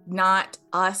not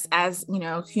us as, you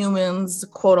know, humans,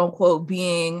 quote unquote,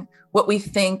 being what we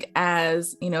think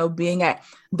as, you know, being at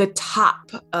the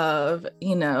top of,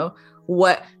 you know,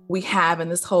 what we have in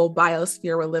this whole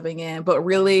biosphere we're living in, but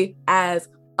really as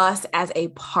us as a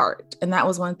part. And that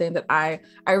was one thing that I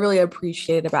really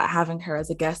appreciated about having her as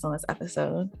a guest on this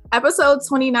episode. Episode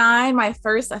 29, my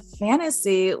first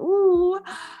fantasy. Ooh.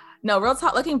 No, real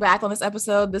talk, looking back on this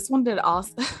episode, this one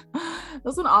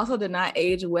also did not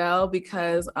age well,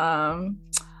 because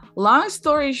long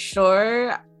story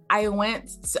short,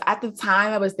 at the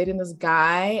time I was dating this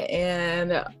guy,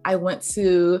 and I went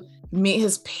to meet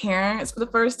his parents for the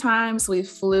first time. So we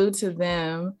flew to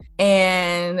them,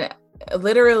 and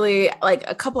literally like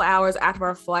a couple hours after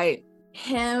our flight,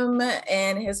 him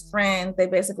and his friends, they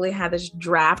basically had this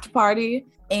draft party,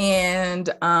 and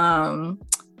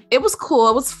it was cool.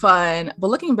 It was fun. But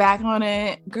looking back on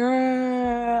it,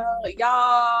 girl,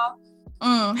 y'all,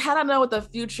 had I known what the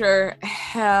future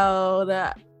held,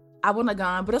 I wouldn't have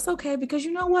gone. But it's okay, because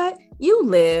you know what? You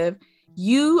live,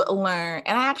 you learn.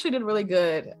 And I actually did really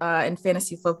good in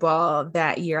fantasy football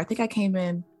that year. I think I came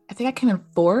in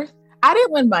fourth. I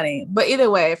didn't win money, but either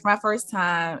way, for my first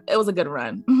time, it was a good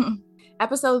run.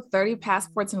 Episode 30,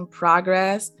 Passports in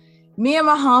Progress. Me and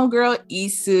my homegirl,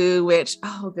 Isu, which,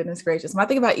 oh goodness gracious. When I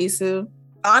think about Isu,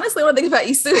 honestly, when I think about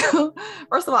Isu,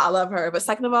 first of all, I love her. But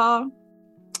second of all,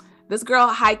 this girl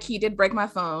high key did break my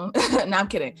phone. No, I'm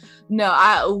kidding.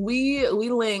 No, we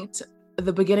linked at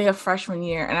the beginning of freshman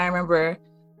year. And I remember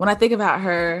when I think about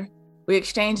her, we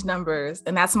exchanged numbers,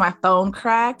 and that's when my phone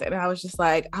cracked. And I was just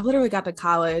like, I literally got to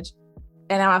college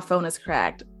and now my phone is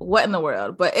cracked. What in the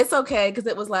world? But it's okay, because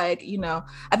it was like, you know,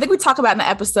 I think we talk about in the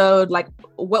episode, like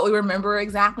what we remember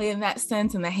exactly in that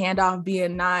sense, and the handoff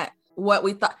being not what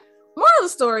we thought. More of the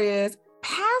story is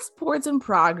Passports in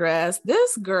Progress.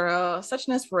 This girl, such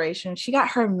an inspiration. She got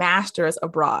her master's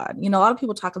abroad. You know, a lot of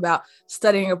people talk about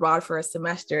studying abroad for a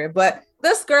semester, but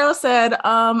this girl said,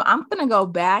 I'm going to go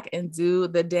back and do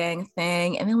the dang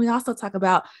thing. And then we also talk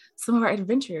about some of our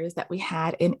adventures that we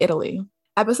had in Italy.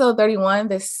 Episode 31,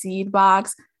 the seed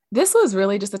box. This was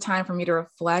really just a time for me to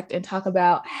reflect and talk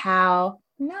about how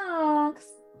Knox.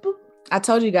 Boop. I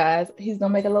told you guys, he's going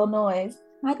to make a little noise.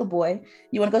 Michael boy,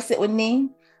 you want to go sit with Nee?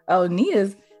 Oh,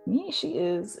 Nee, she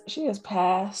is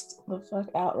passed the fuck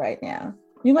out right now.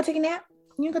 You gonna take a nap?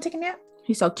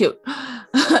 He's so cute.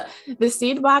 The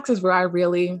seed box is where I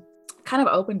really kind of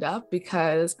opened up,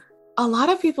 because a lot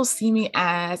of people see me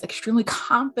as extremely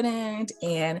confident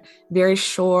and very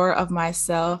sure of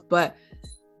myself, but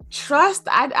trust,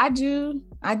 I do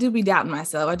be doubting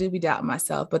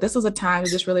myself. But this was a time to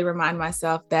just really remind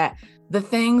myself that the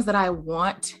things that I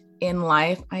want in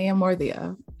life, I am worthy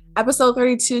of. Episode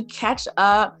 32, catch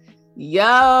up.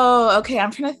 Yo, okay,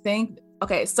 I'm trying to think.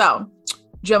 Okay, so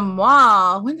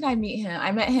Jamal, when did I meet him?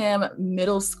 I met him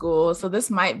middle school. So this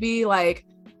might be like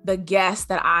the guest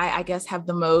that I guess have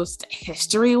the most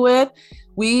history with.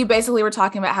 We basically were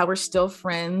talking about how we're still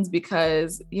friends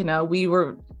because, you know, we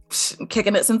were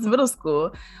kicking it since middle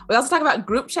school. We also talk about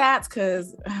group chats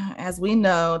because, as we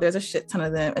know, there's a shit ton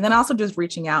of them. And then also just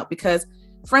reaching out, because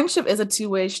friendship is a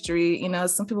two-way street. You know,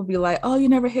 some people be like, oh, you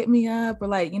never hit me up, or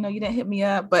like, you know, you didn't hit me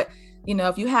up. But, you know,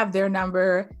 if you have their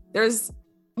number, there's,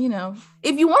 you know,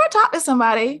 if you want to talk to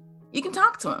somebody, you can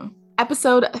talk to them.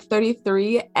 Episode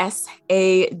 33,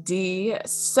 SAD.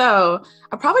 So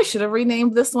I probably should have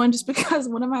renamed this one, just because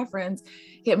one of my friends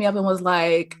hit me up and was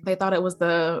like, they thought it was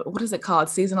what is it called?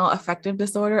 Seasonal affective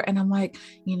disorder. And I'm like,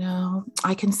 you know,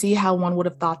 I can see how one would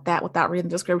have thought that without reading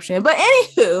the description. But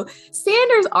anywho,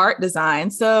 Sanders Art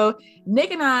Design. So Nick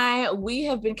and I, we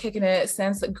have been kicking it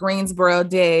since Greensboro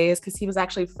days, because he was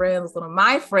actually friends with one of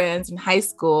my friends in high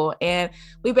school. And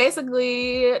we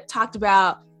basically talked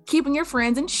about keeping your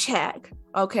friends in check,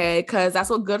 okay? Because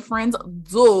that's what good friends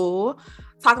do.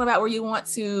 Talking about where you want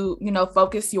to, you know,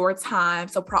 focus your time.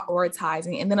 So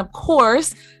prioritizing. And then, of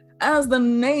course, as the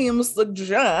name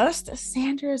suggests,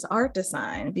 Sanders art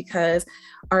design, because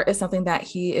art is something that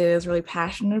he is really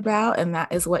passionate about, and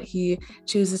that is what he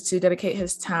chooses to dedicate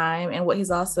his time and what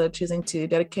he's also choosing to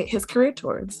dedicate his career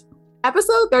towards.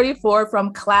 Episode 34,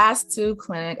 From Class to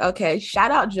Clinic. Okay, shout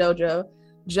out JoJo.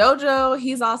 JoJo,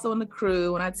 he's also in the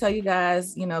crew. When I tell you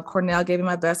guys, Cornell gave me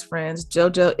my best friends,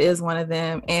 JoJo is one of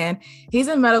them. And he's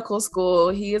in medical school.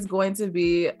 He is going to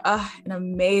be an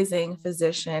amazing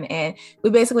physician. And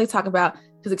we basically talk about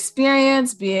his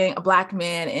experience being a Black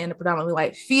man in a predominantly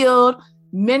white field,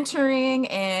 mentoring,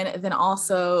 and then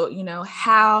also,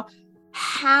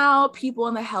 how people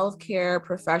in the healthcare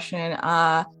profession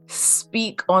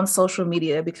speak on social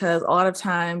media, because a lot of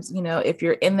times, if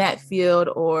you're in that field,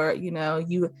 or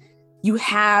you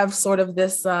have sort of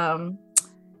this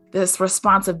this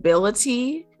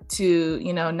responsibility to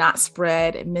not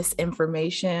spread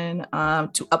misinformation,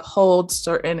 to uphold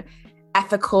certain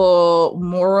ethical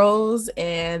morals.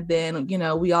 And then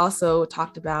we also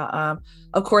talked about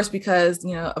of course, because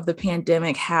of the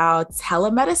pandemic, how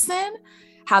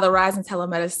the rise in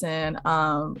telemedicine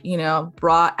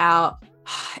brought out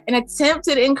an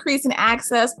attempted increase in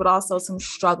access, but also some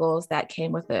struggles that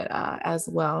came with it as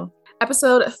well.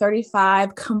 Episode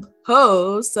 35,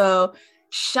 Compose. So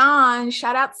Sean,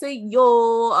 shout out to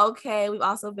you. Okay, we've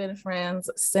also been friends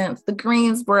since the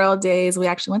Greensboro days. We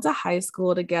actually went to high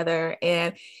school together,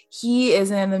 and he is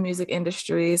in the music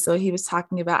industry. So he was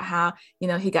talking about how,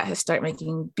 he got his start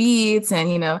making beats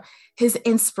and, his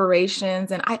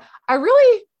inspirations. And I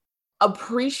really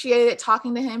appreciated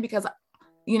talking to him because,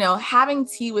 having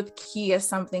Tea with Key is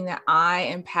something that I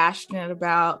am passionate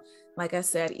about. Like I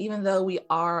said, even though we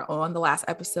are on the last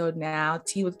episode now,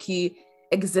 Tea with Key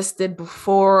existed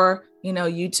before,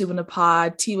 YouTube and the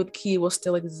pod. Tea with Key will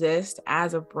still exist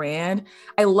as a brand.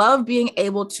 I love being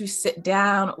able to sit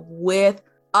down with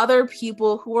other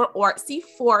people who are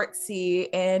artsy-fartsy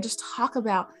and just talk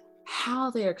about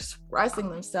how they're expressing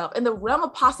themselves in the realm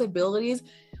of possibilities.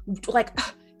 Like,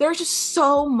 there's just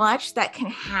so much that can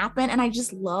happen. And I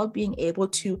just love being able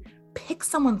to pick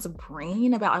someone's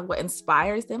brain about what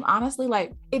inspires them. Honestly,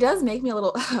 it does make me a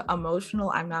little emotional,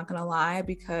 I'm not gonna lie,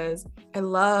 because I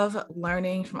love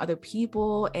learning from other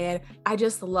people. And I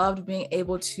just loved being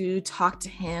able to talk to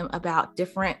him about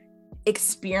different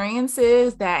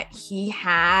experiences that he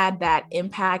had that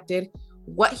impacted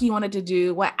what he wanted to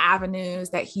do, what avenues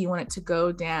that he wanted to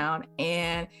go down.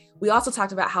 And we also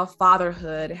talked about how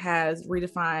fatherhood has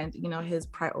redefined, his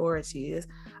priorities.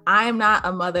 I am not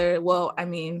a mother. Well, I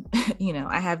mean,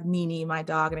 I have Nene, my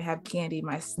dog, and I have Candy,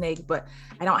 my snake, but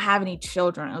I don't have any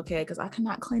children, okay? Because I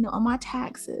cannot claim it on my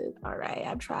taxes. All right,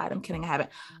 I've tried. I'm kidding, I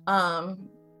haven't.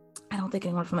 I don't think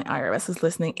anyone from the IRS is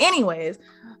listening. Anyways,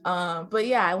 but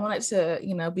yeah, I wanted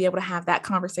to, be able to have that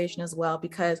conversation as well,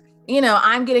 because,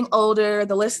 I'm getting older.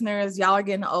 The listeners, y'all are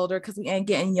getting older because we ain't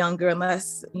getting younger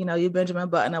unless, you Benjamin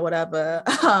Button or whatever.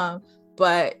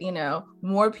 But,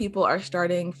 more people are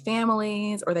starting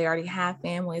families, or they already have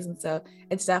families. And so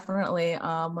it's definitely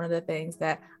one of the things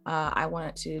that I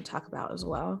wanted to talk about as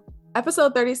well.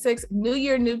 Episode 36, New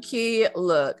Year, New Key.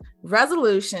 Look,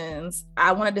 resolutions.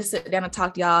 I wanted to sit down and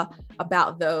talk to y'all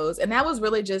about those. And that was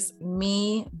really just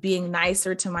me being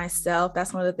nicer to myself.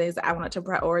 That's one of the things that I wanted to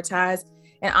prioritize.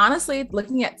 And honestly,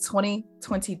 looking at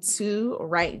 2022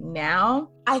 right now,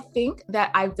 I think that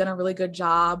I've done a really good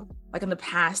job, in the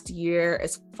past year,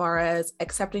 as far as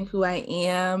accepting who I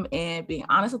am and being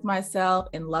honest with myself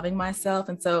and loving myself.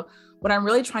 And so what I'm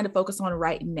really trying to focus on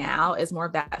right now is more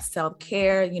of that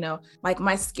self-care, like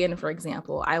my skin, for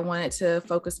example. I wanted to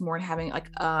focus more on having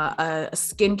a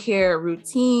skincare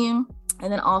routine.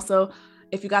 And then also,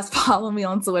 if you guys follow me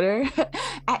on Twitter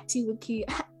at Tea with Key,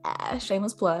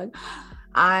 shameless plug,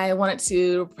 I wanted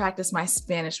to practice my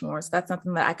Spanish more. So that's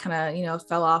something that I kind of,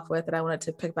 fell off with, that I wanted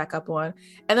to pick back up on.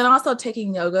 And then also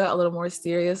taking yoga a little more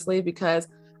seriously, because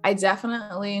I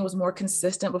definitely was more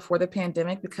consistent before the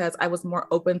pandemic, because I was more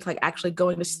open to actually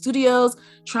going to studios,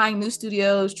 trying new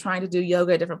studios, trying to do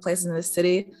yoga at different places in the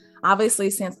city. Obviously,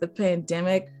 since the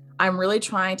pandemic, I'm really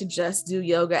trying to just do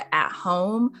yoga at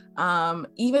home.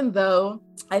 Even though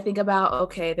I think about,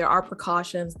 okay, there are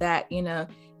precautions that,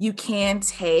 you can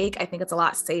take. I think it's a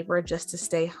lot safer just to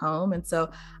stay home. And so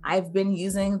I've been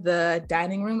using the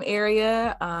dining room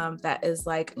area that is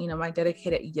my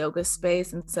dedicated yoga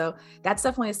space. And so that's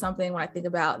definitely something when I think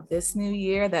about this new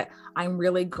year that I'm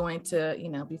really going to,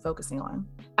 be focusing on.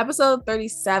 Episode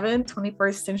 37,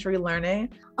 21st Century Learning.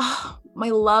 Oh, my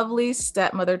lovely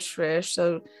stepmother, Trish.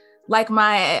 So like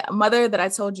my mother that I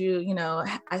told you, you know,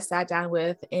 I sat down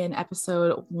with in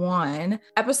episode 1,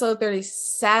 episode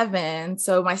 37.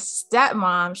 So my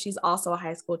stepmom, she's also a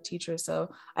high school teacher.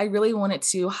 So I really wanted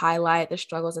to highlight the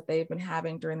struggles that they've been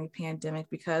having during the pandemic,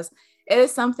 because it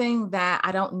is something that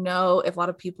I don't know if a lot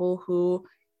of people who,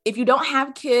 if you don't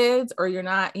have kids or you're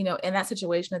not, you know, in that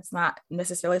situation, it's not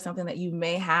necessarily something that you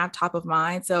may have top of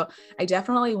mind. So I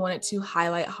definitely wanted to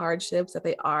highlight hardships that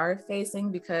they are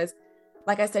facing, because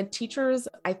like I said, teachers,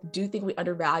 I do think we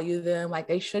undervalue them. Like,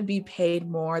 they should be paid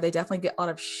more. They definitely get a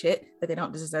lot of shit that they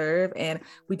don't deserve. And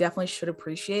we definitely should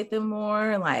appreciate them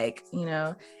more. Like, you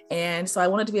know, and so I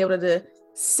wanted to be able to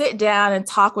sit down and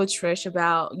talk with Trish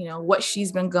about, you know, what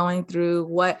she's been going through,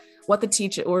 what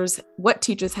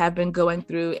teachers have been going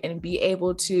through, and be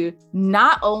able to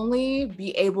not only be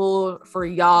able for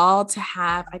y'all to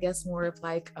have, I guess, more of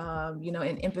like, you know,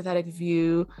 an empathetic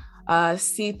view,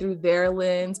 see through their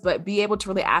lens, but be able to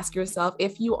really ask yourself,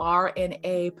 if you are in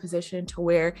a position to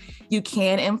where you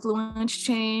can influence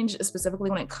change, specifically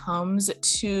when it comes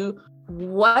to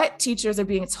what teachers are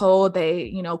being told they,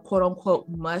 you know, quote unquote,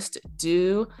 must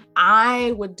do.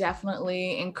 I would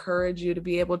definitely encourage you to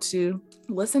be able to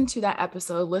listen to that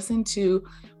episode, listen to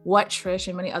what Trish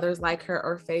and many others like her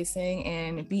are facing,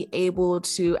 and be able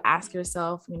to ask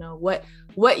yourself, you know,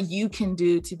 what you can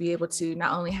do to be able to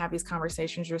not only have these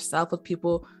conversations yourself with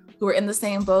people who are in the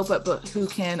same boat, but who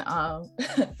can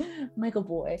make a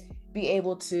boy, be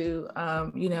able to,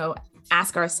 you know,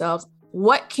 ask ourselves,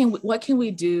 what can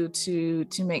we do to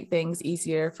make things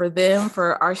easier for them,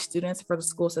 for our students, for the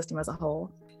school system as a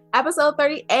whole. Episode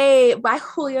 38 by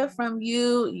Julia from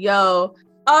You. Yo,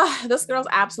 this girl's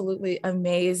absolutely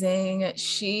amazing.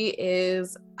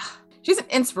 She's an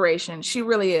inspiration. She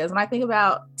really is. When I think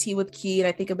about Tea with Key and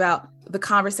I think about the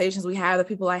conversations we have, the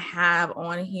people I have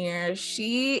on here,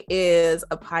 she is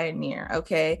a pioneer,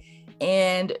 okay?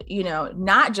 And, you know,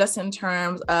 not just in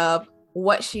terms of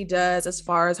what she does as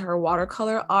far as her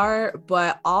watercolor art,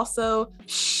 but also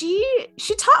she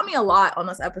taught me a lot on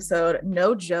this episode,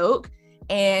 no joke.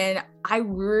 And I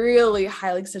really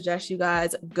highly suggest you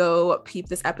guys go peep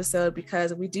this episode,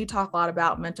 because we do talk a lot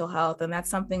about mental health, and that's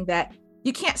something that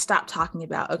you can't stop talking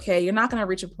about, okay? You're not going to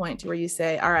reach a point to where you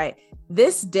say, all right,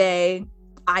 this day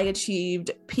I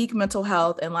achieved peak mental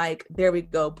health, and like, there we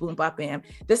go, boom, bop, bam.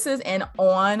 This is an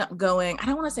ongoing, I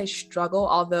don't want to say struggle,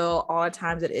 although all the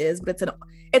times it is, but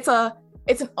it's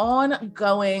an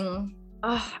ongoing,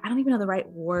 I don't even know the right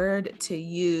word to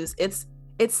use.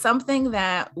 It's something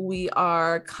that we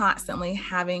are constantly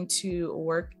having to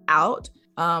work out,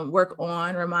 work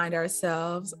on, remind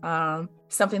ourselves,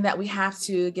 something that we have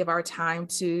to give our time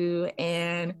to.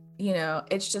 And, you know,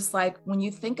 it's just like, when you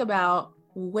think about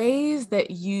ways that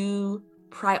you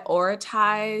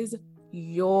prioritize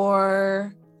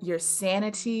your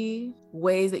sanity,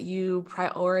 ways that you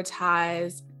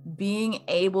prioritize being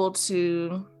able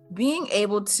to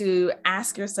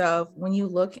ask yourself, when you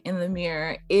look in the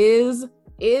mirror, is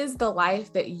the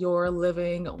life that you're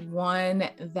living one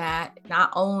that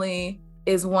not only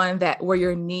is one that where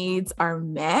your needs are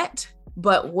met,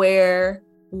 but where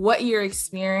what you're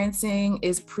experiencing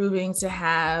is proving to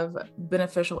have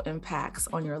beneficial impacts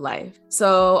on your life.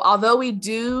 So although we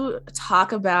do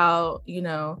talk about, you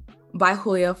know, by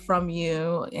Julia from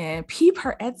You, and peep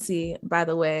her Etsy, by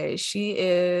the way, she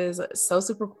is so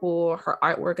super cool. Her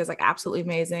artwork is like absolutely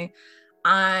amazing.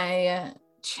 I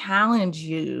challenge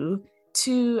you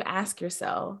to ask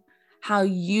yourself how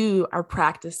you are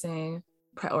practicing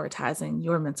prioritizing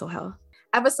your mental health.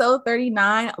 Episode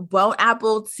 39, bone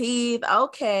apple teeth.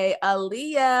 Okay,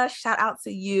 Aaliyah, shout out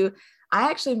to you. I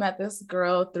actually met this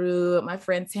girl through my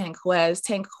friend Tanquez.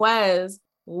 Tanquez,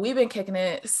 we've been kicking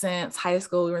it since high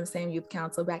school. We were in the same youth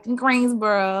council back in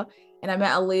Greensboro. And I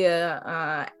met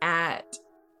Aaliyah at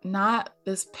not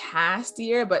this past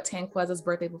year, but Tanquez's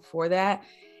birthday before that.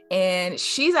 And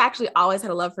she's actually always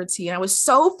had a love for tea. And I was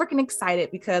so freaking excited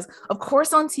because, of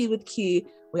course, on Tea with Key,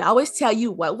 we always tell you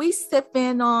what we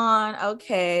sipping on,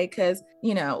 okay? Because,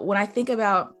 you know, when I think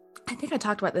about, I think I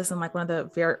talked about this in like one of the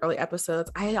very early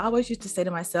episodes, I always used to say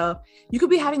to myself, you could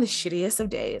be having the shittiest of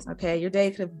days, okay? Your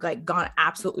day could have like gone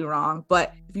absolutely wrong.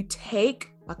 But if you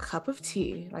take a cup of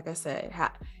tea, like I said,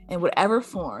 in whatever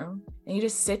form, and you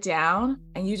just sit down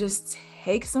and you just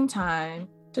take some time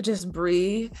to just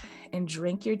breathe and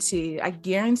drink your tea, I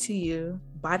guarantee you,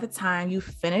 by the time you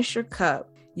finish your cup,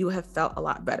 you will have felt a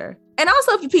lot better. And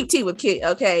also if you peep tea with Kid,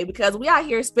 okay, because we out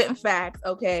here spitting facts,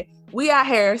 okay? We out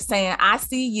here saying, I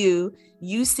see you,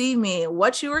 you see me,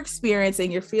 what you're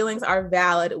experiencing, your feelings are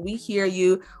valid. We hear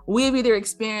you. We've either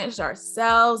experienced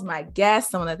ourselves, my guests,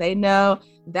 someone that they know.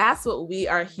 That's what we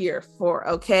are here for,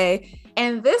 okay?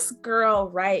 And this girl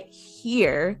right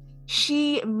here,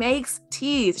 she makes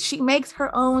teas. She makes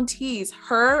her own teas.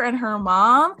 Her and her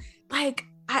mom, like,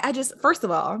 I just, first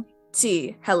of all,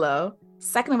 tea, hello.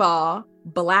 Second of all,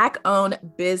 Black owned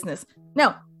business.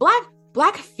 No,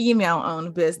 Black female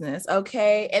owned business.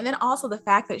 Okay. And then also the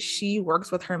fact that she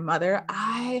works with her mother.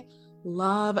 I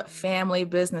love family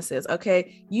businesses.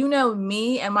 Okay. You know,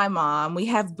 me and my mom, we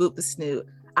have Boop the Snoot.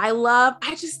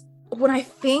 When I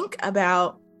think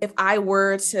about if I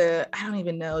were to, I don't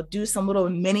even know, do some little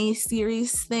mini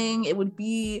series thing, it would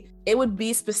be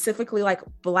specifically like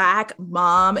Black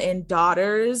mom and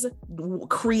daughters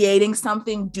creating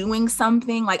something, doing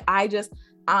something. Like I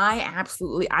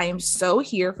am so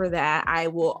here for that. I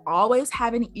will always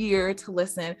have an ear to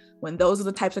listen when those are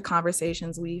the types of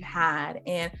conversations we've had.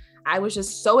 And I was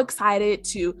just so excited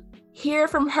to hear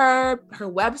from her. Her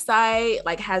website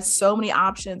like has so many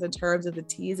options in terms of the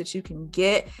teas that you can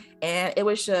get. And it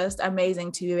was just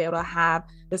amazing to be able to have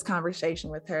this conversation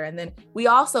with her. And then we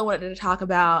also wanted to talk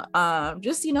about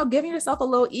just, giving yourself a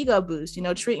little ego boost,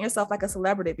 treating yourself like a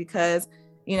celebrity, because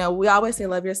we always say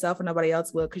love yourself and nobody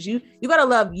else will, because you got to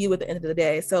love you at the end of the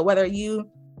day. So whether you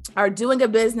are doing a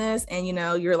business and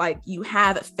you're like, you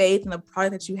have faith in the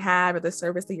product that you have or the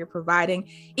service that you're providing,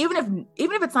 even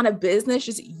if it's not a business,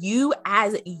 just you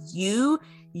as you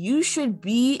should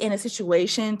be in a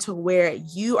situation to where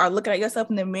you are looking at yourself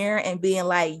in the mirror and being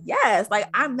like, yes, like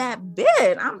I'm that big.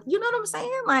 You know what I'm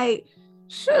saying? Like,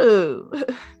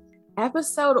 shoot.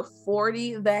 Episode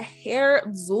 40, the Hair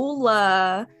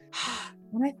Zula.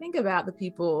 When I think about the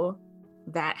people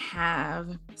that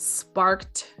have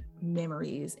sparked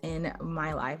memories in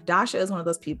my life, Dasha is one of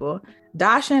those people.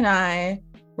 Dasha and I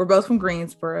were both from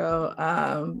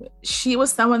Greensboro. She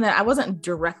was someone that I wasn't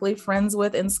directly friends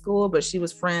with in school, but she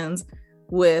was friends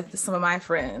with some of my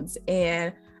friends.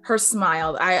 And her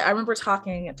smile, I remember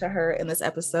talking to her in this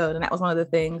episode, and that was one of the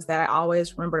things that I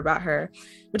always remembered about her,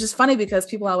 which is funny because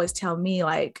people always tell me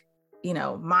like,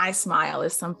 my smile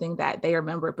is something that they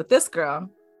remember. But this girl,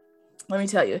 let me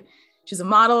tell you, she's a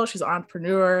model, she's an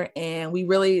entrepreneur, and we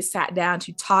really sat down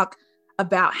to talk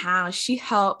about how she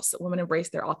helps women embrace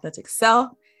their authentic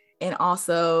self and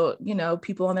also,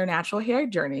 people on their natural hair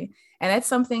journey. And it's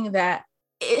something that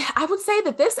I would say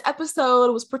that this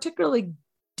episode was particularly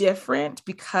different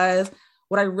because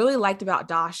what I really liked about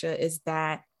Dasha is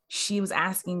that she was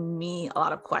asking me a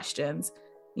lot of questions.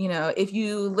 If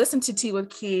you listen to Tea with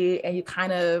Key and you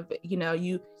kind of,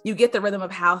 you get the rhythm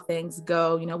of how things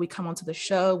go, we come onto the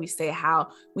show, we say how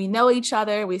we know each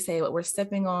other, we say what we're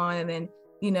sipping on, and then,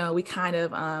 we kind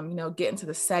of, get into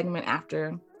the segment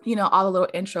after, all the little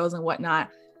intros and whatnot.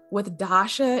 With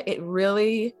Dasha, it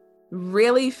really,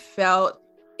 really felt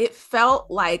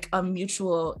like a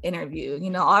mutual interview. A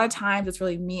lot of times it's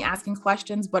really me asking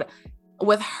questions, but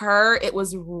with her, it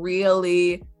was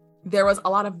really, there was a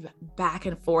lot of back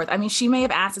and forth. I mean, she may have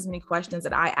asked as many questions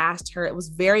that I asked her. It was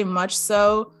very much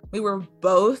so. We were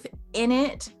both in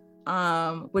it,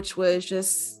 which was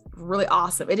just really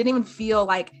awesome. It didn't feel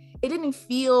like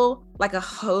a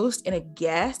host and a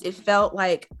guest. It felt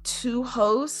like two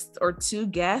hosts or two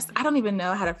guests. I don't even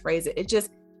know how to phrase it.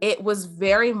 It was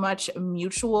very much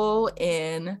mutual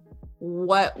in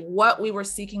what we were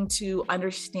seeking to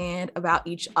understand about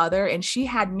each other. And she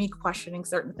had me questioning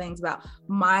certain things about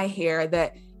my hair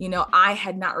that, I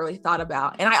had not really thought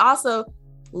about. And I also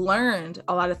learned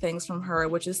a lot of things from her,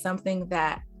 which is something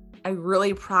that I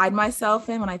really pride myself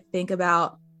in when I think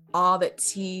about all that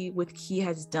Tea with Key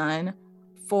has done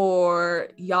for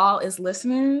y'all as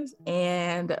listeners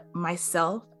and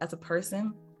myself as a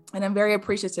person. And I'm very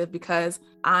appreciative because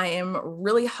I am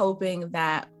really hoping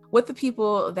that with the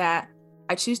people that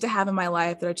I choose to have in my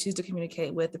life, that I choose to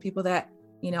communicate with, the people that,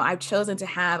 I've chosen to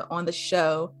have on the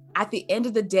show, at the end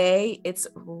of the day, it's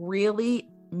really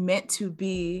meant to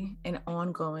be an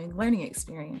ongoing learning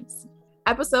experience.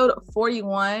 Episode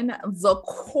 41, the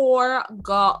core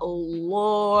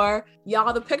galore.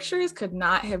 Y'all, the pictures could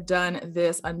not have done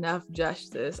this enough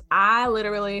justice. I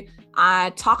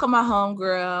talk on my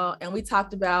homegirl and we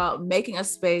talked about making a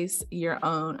space your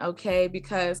own, okay?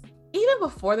 Because even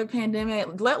before the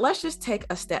pandemic, let's just take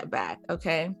a step back,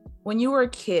 okay? When you were a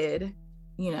kid,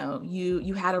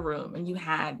 you had a room and you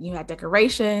had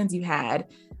decorations, you had,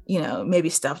 maybe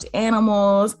stuffed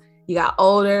animals. You got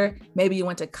older, maybe you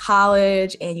went to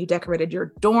college and you decorated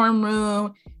your dorm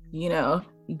room, you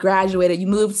you graduated, you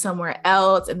moved somewhere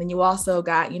else, and then you also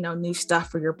got, new stuff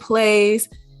for your place.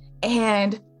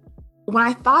 And when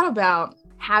I thought about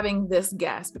having this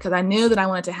guest, because I knew that I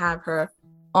wanted to have her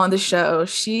on the show,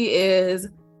 she is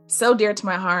so dear to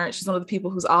my heart. She's one of the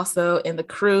people who's also in the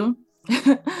crew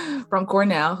from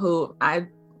Cornell, who I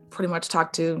pretty much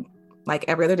talk to like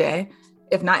every other day,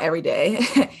 if not every day.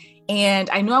 And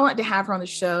I knew I wanted to have her on the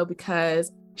show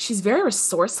because she's very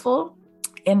resourceful.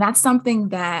 And that's something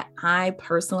that I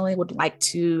personally would like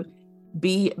to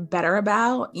be better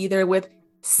about, either with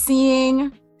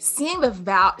seeing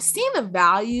the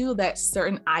value that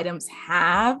certain items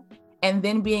have, and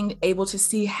then being able to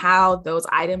see how those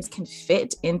items can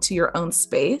fit into your own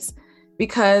space.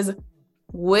 Because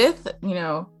with,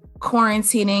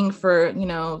 quarantining for,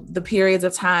 the periods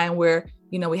of time where,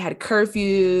 we had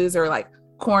curfews, or like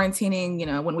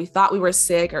quarantining, when we thought we were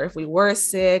sick, or if we were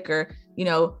sick, or,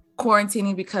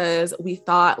 quarantining because we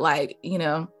thought like,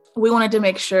 we wanted to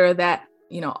make sure that,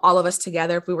 all of us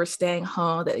together, if we were staying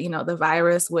home, that, the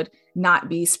virus would not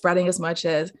be spreading as much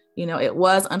as, it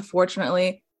was.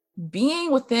 Unfortunately,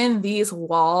 being within these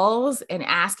walls and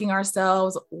asking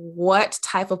ourselves what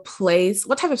type of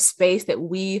space that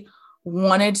we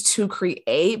wanted to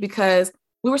create, because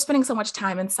we were spending so much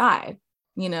time inside,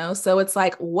 so it's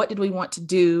like, what did we want to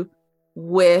do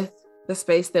with the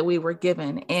space that we were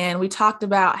given? And we talked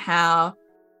about how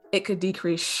it could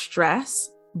decrease stress,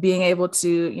 being able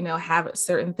to, have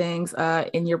certain things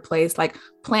in your place, like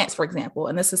plants, for example.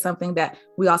 And this is something that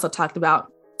we also talked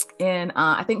about in,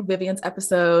 I think, Vivian's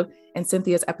episode and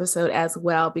Cynthia's episode as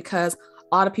well, because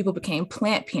a lot of people became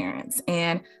plant parents.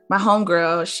 And my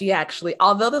homegirl, she actually,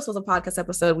 although this was a podcast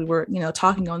episode, we were,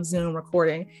 talking on Zoom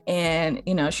recording, and,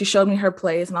 she showed me her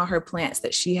place and all her plants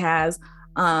that she has.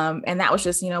 And that was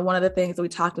just, one of the things that we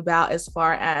talked about as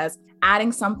far as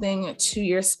adding something to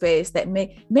your space that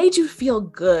made you feel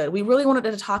good. We really wanted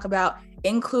to talk about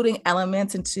including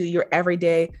elements into your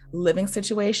everyday living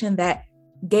situation that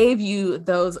gave you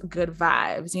those good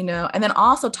vibes, and then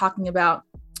also talking about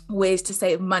ways to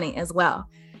save money as well.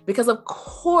 Because of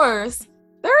course,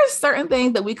 there are certain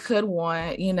things that we could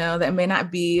want, that may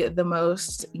not be the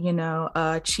most,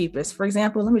 cheapest. For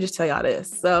example, let me just tell y'all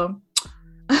this. So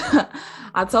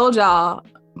I told y'all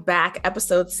back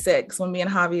episode 6, when me and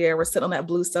Javier were sitting on that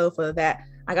blue sofa that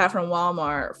I got from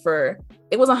Walmart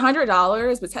it was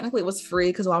 $100, but technically it was free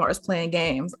because Walmart was playing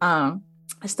games.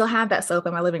 I still have that sofa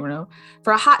in my living room.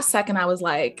 For a hot second, I was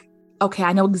like, okay,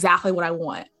 I know exactly what I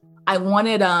want. I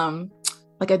wanted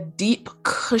like a deep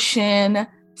cushion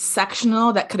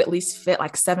sectional that could at least fit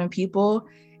like 7 people.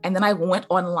 And then I went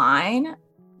online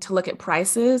to look at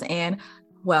prices, and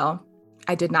well,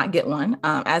 I did not get one.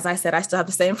 As I said, I still have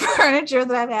the same furniture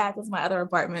that I've had as my other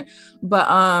apartment.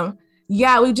 But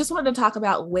yeah, we just wanted to talk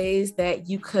about ways that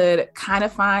you could kind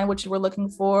of find what you were looking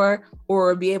for,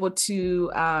 or be able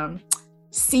to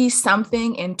see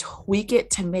something and tweak it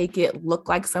to make it look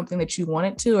like something that you want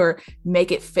it to, or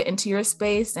make it fit into your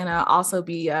space, and also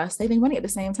be saving money at the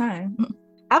same time.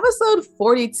 Episode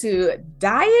 42,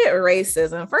 diet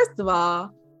racism. First of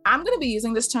all, I'm going to be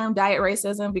using this term diet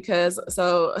racism because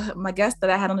my guest that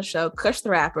I had on the show, Kush the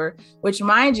Rapper, which,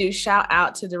 mind you, shout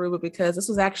out to Daruba, because this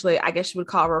was actually, I guess you would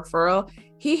call a referral.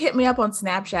 He hit me up on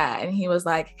Snapchat and he was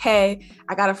like, hey,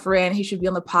 I got a friend. He should be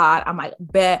on the pod. I'm like,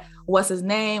 bet. What's his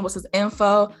name? What's his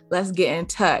info? Let's get in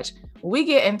touch. We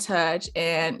get in touch,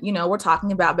 and, we're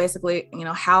talking about basically,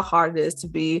 how hard it is to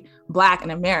be Black in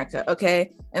America.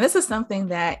 Okay. And this is something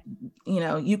that,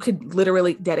 you could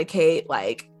literally dedicate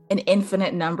like an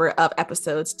infinite number of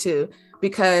episodes to,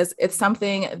 because it's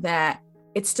something that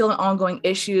it's still an ongoing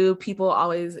issue. People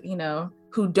always,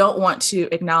 who don't want to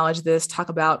acknowledge this, talk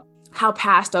about how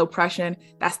past oppression,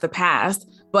 that's the past,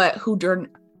 but who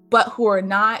are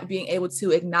not being able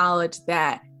to acknowledge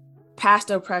that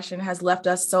past oppression has left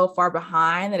us so far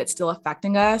behind that it's still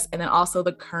affecting us. And then also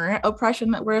the current oppression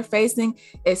that we're facing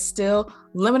is still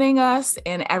limiting us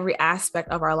in every aspect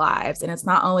of our lives. And it's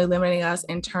not only limiting us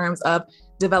in terms of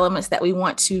developments that we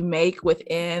want to make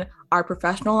within our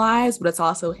professional lives, but it's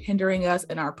also hindering us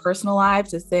in our personal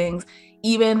lives to things,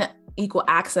 even equal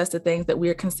access to things that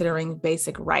we're considering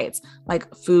basic rights,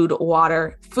 like food,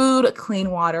 clean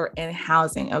water, and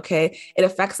housing. Okay. It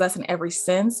affects us in every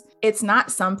sense. It's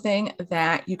not something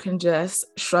that you can just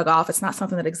shrug off. It's not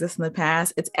something that exists in the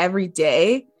past. It's every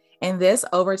day. And this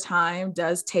over time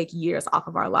does take years off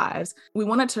of our lives. We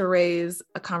wanted to raise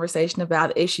a conversation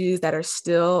about issues that are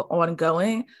still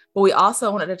ongoing, but we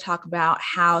also wanted to talk about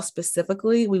how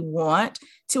specifically we want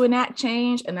to enact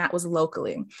change, and that was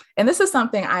locally. And this is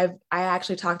something I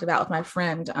actually talked about with my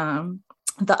friend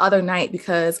the other night,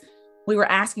 because we were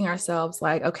asking ourselves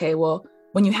like, okay, well,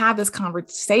 when you have this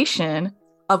conversation,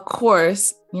 of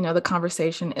course, the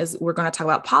conversation is we're going to talk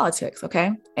about politics.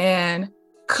 Okay. And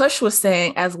Kush was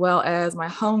saying, as well as my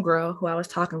homegirl who I was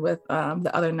talking with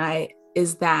the other night,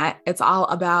 is that it's all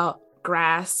about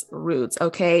grassroots.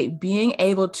 Okay. Being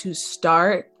able to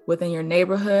start within your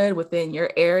neighborhood, within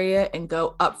your area, and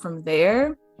go up from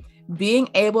there. Being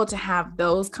able to have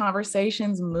those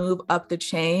conversations move up the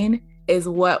chain is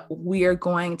what we're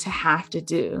going to have to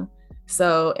do.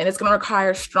 So, and it's going to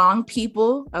require strong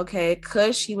people. Okay.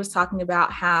 Kush, he was talking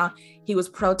about how he was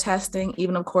protesting,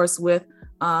 even of course, with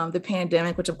the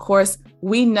pandemic, which of course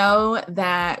we know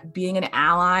that being an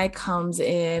ally comes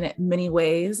in many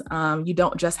ways. You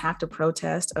don't just have to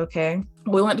protest. Okay.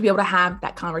 We want to be able to have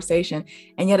that conversation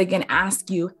and yet again,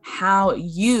 ask you how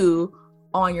you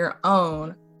on your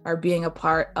own are being a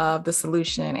part of the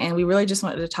solution. And we really just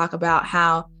wanted to talk about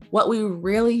how what we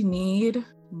really need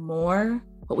more,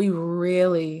 what we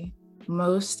really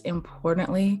most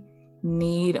importantly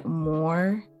need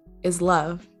more is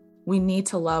love. We need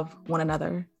to love one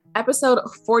another. Episode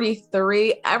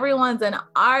 43, everyone's an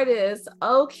artist.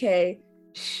 Okay.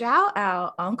 Shout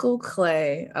out Uncle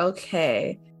Clay.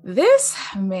 Okay. This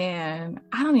man,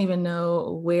 I don't even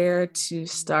know where to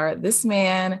start. This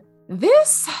man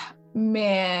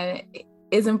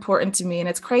is important to me. And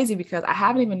it's crazy because I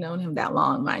haven't even known him that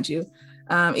long, mind you.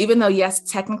 Even though, yes,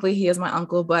 technically he is my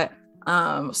uncle, but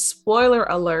spoiler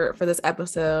alert for this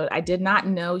episode, I did not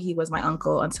know he was my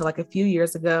uncle until like a few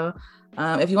years ago.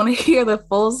 If you want to hear the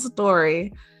full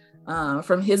story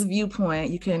from his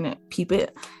viewpoint, you can peep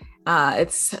it.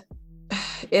 It's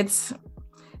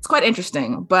quite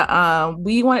interesting, but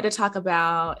we wanted to talk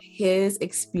about his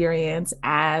experience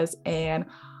as an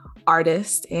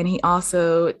artist, and he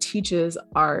also teaches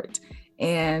art.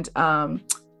 And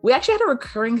we actually had a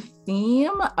recurring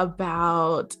theme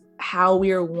about how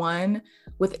we are one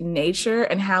with nature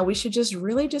and how we should just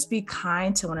really just be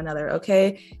kind to one another.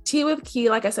 Okay. Tea with Key,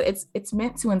 like I said, it's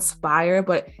meant to inspire,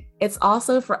 but it's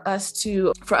also for us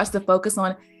to focus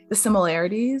on the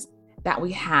similarities that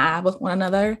we have with one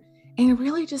another and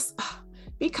really just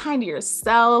be kind to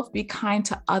yourself, be kind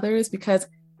to others, because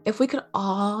if we could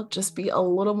all just be a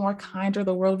little more kinder,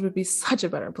 the world would be such a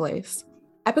better place.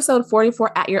 Episode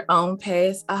 44, At Your Own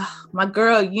Pace. My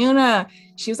girl, Yuna,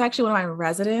 she was actually one of my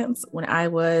residents when I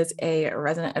was a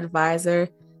resident advisor.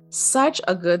 Such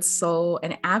a good soul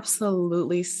and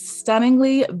absolutely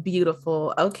stunningly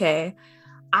beautiful. Okay.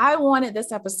 I wanted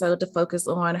this episode to focus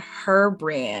on her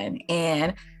brand.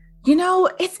 And,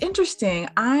 it's interesting.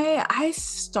 I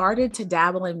started to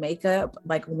dabble in makeup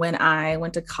like when I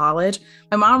went to college.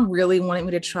 My mom really wanted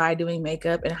me to try doing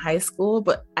makeup in high school,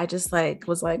 but I just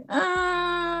was like,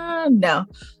 no,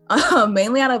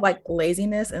 mainly out of like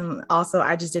laziness. And also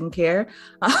I just didn't care.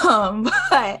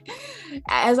 But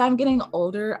as I'm getting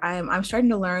older, I'm starting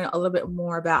to learn a little bit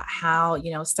more about how,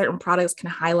 certain products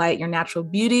can highlight your natural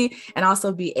beauty and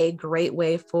also be a great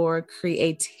way for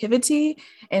creativity.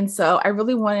 And so I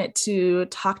really wanted to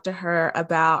talk to her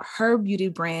about her beauty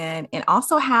brand and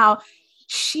also how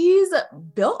she's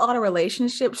built a lot of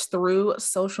relationships through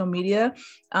social media.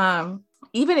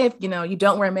 Even if, you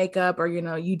don't wear makeup or,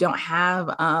 you don't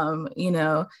have,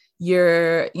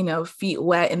 your, feet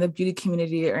wet in the beauty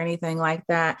community or anything like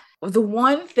that. The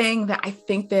one thing that I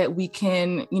think that we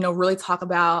can, really talk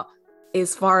about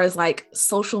as far as like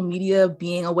social media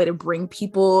being a way to bring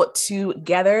people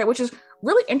together, which is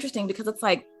really interesting because it's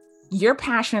like you're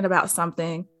passionate about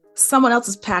something, someone else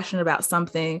is passionate about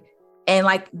something. And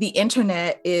like the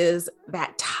internet is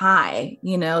that tie,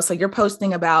 so you're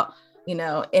posting about,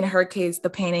 in her case, the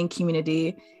panning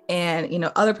community, and,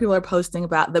 other people are posting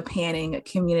about the panning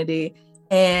community,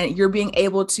 and you're being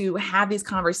able to have these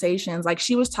conversations. Like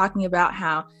she was talking about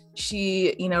how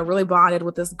she, really bonded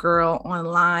with this girl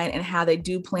online and how they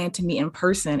do plan to meet in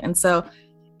person. And so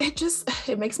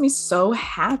it makes me so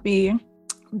happy.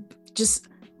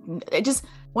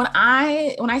 When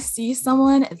I see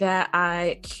someone that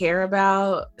I care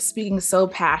about speaking so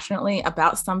passionately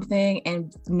about something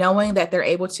and knowing that they're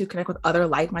able to connect with other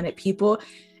like-minded people,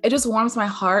 it just warms my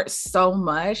heart so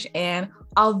much. And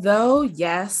although,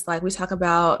 yes, like we talk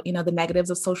about, the negatives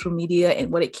of social media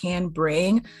and what it can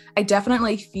bring, I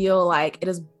definitely feel like it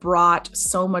has brought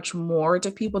so much more to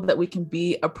people that we can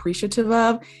be appreciative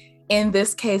of. In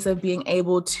this case of being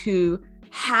able to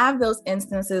have those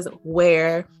instances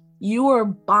where you are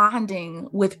bonding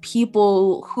with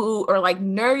people who are like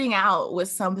nerding out with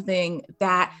something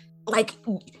that like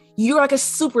you're like a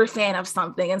super fan of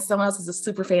something and someone else is a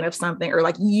super fan of something, or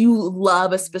like you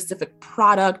love a specific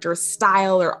product or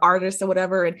style or artist or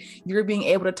whatever, and you're being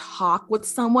able to talk with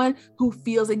someone who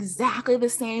feels exactly the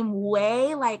same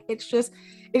way. Like it's just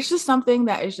something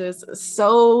that is just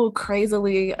so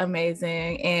crazily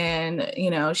amazing. And, you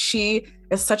know, she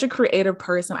is such a creative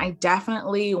person. I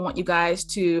definitely want you guys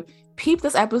to peep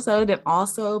this episode and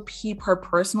also peep her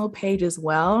personal page as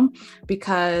well,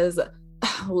 because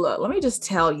look, let me just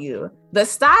tell you, the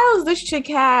styles this chick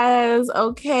has,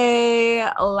 okay,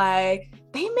 like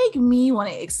they make me want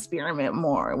to experiment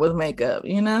more with makeup,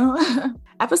 you know?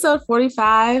 Episode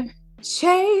 45,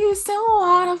 Chasing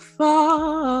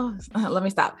Waterfalls. Let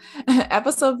me stop.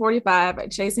 Episode 45,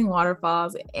 Chasing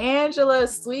Waterfalls. Angela,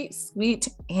 sweet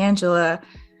Angela.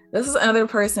 This is another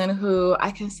person who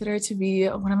I consider to be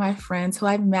one of my friends who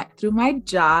I met through my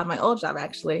job, my old job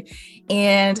actually.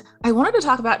 And I wanted to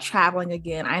talk about traveling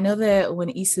again. I know that when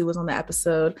Isu was on the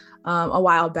episode a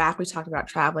while back, we talked about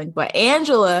traveling, but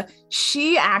Angela,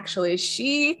 she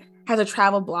has a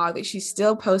travel blog that she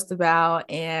still posts about.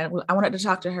 And I wanted to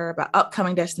talk to her about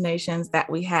upcoming destinations that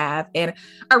we have. And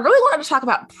I really wanted to talk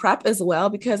about prep as well,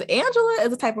 because Angela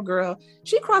is the type of girl,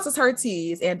 she crosses her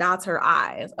T's and dots her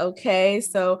I's. Okay.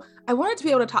 So I wanted to be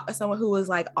able to talk to someone who was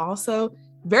like also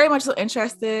very much so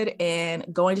interested in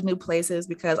going to new places,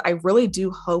 because I really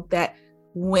do hope that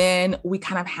when we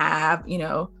kind of have, you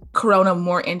know, Corona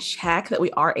more in check, that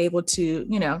we are able to,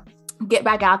 you know, get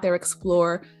back out there,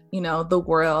 explore, you know, the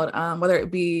world, whether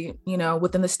it be, you know,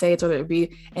 within the States, whether it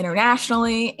be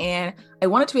internationally. And I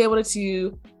wanted to be able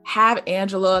to have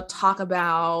Angela talk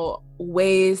about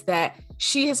ways that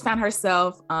she has found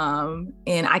herself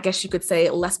in, I guess you could say,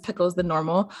 less pickles than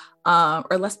normal,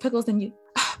 or less pickles than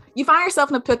you find yourself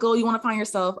in a pickle, you want to find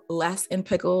yourself less in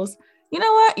pickles. You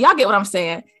know what? Y'all get what I'm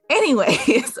saying.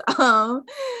 Anyways,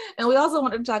 and we also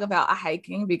wanted to talk about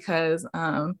hiking because,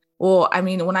 well, I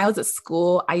mean, when I was at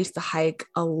school, I used to hike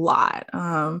a lot.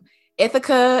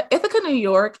 Ithaca, New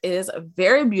York is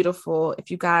very beautiful.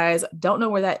 If you guys don't know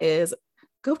where that is,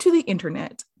 go to the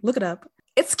internet, look it up.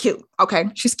 It's cute. Okay.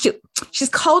 She's cute. She's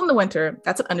cold in the winter.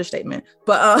 That's an understatement.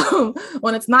 But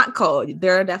when it's not cold,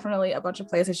 there are definitely a bunch of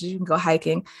places you can go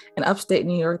hiking in upstate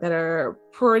New York that are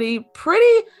pretty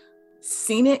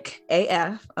scenic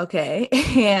AF. Okay.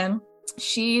 And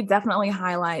she definitely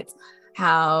highlights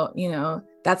how, you know,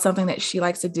 that's something that she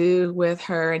likes to do with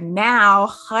her now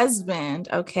husband.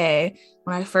 Okay.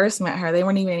 When I first met her, they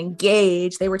weren't even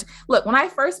engaged. They were, look, when I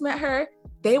first met her,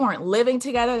 they weren't living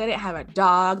together. They didn't have a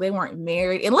dog. They weren't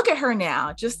married. And look at her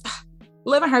now, just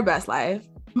living her best life.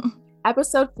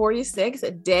 Episode 46,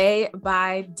 Day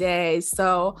by Day.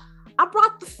 So I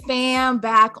brought the fam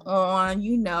back on,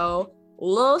 you know,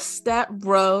 little step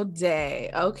bro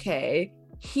Day. Okay.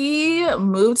 He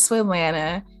moved to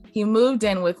Atlanta. He moved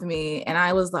in with me, and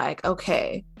I was like,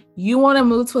 okay, you want to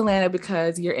move to Atlanta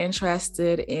because you're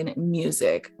interested in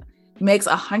music. Makes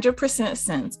 100%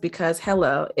 sense, because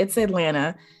hello, it's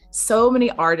Atlanta. So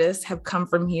many artists have come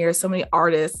from here. So many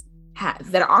artists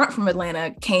that aren't from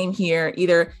Atlanta came here,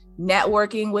 either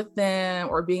networking with them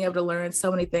or being able to learn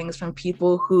so many things from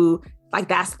people who, like,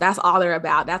 that's all they're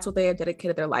about. That's what they have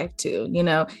dedicated their life to. You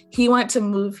know, he wanted to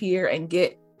move here and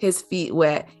get his feet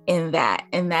wet in that.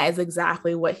 And that is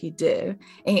exactly what he did.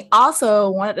 And he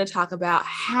also wanted to talk about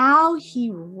how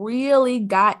he really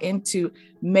got into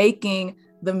making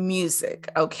the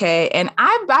music. Okay. And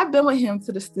I've been with him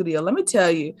to the studio. Let me tell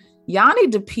you, y'all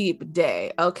need to peep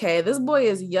Day. Okay. This boy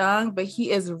is young, but he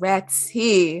is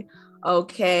ratty.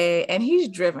 Okay. And he's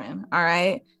driven. All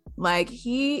right. Like,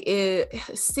 he is,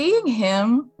 seeing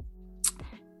him,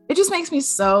 it just makes me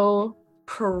so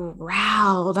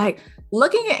proud. Like,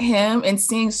 looking at him and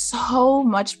seeing so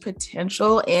much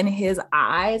potential in his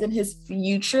eyes and his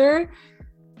future,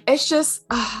 it's just,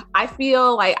 I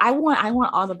feel like I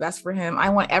want all the best for him. I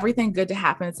want everything good to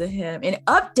happen to him. And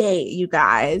update, you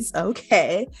guys,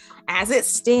 okay, as it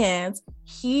stands,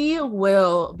 he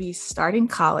will be starting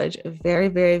college very,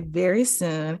 very, very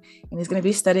soon. And he's going to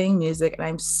be studying music. And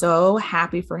I'm so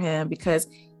happy for him, because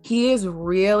he is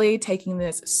really taking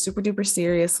this super duper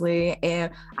seriously,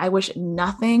 and I wish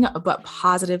nothing but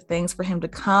positive things for him to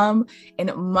come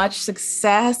and much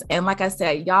success. And like I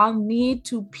said, y'all need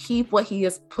to peep what he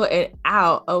is putting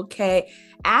out, okay?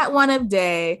 At One of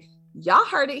Day, y'all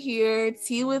heard it here,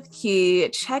 Tea with Key.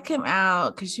 Check him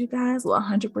out, because you guys will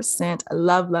 100%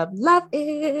 love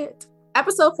it.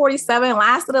 Episode 47,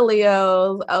 Last of the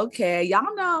Leos. Okay,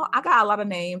 y'all know I got a lot of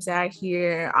names out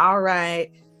here. All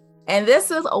right. And this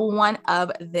is one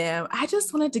of them. I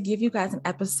just wanted to give you guys an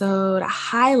episode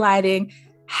highlighting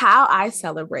how I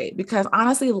celebrate, because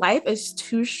honestly, life is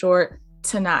too short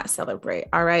to not celebrate.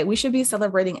 All right. We should be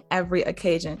celebrating every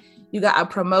occasion. You got a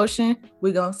promotion,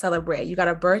 we're going to celebrate. You got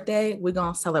a birthday, we're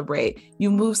going to celebrate.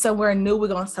 You move somewhere new, we're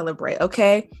going to celebrate.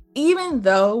 Okay. Even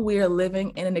though we are living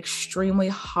in an extremely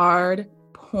hard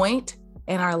point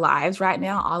in our lives right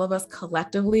now, all of us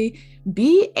collectively,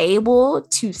 be able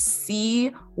to see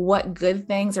what good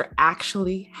things are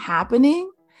actually happening.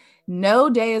 No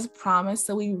day is promised.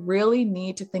 So we really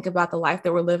need to think about the life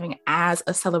that we're living as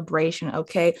a celebration.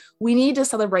 Okay. We need to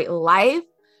celebrate life.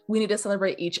 We need to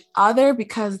celebrate each other,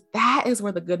 because that is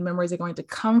where the good memories are going to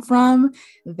come from.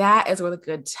 That is where the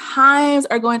good times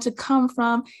are going to come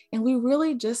from. And we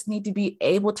really just need to be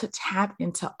able to tap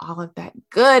into all of that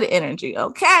good energy.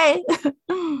 Okay.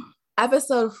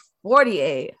 Episode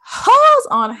 48, Hoes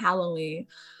on Halloween.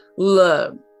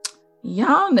 Look,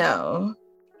 y'all know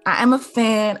I am a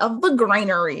fan of the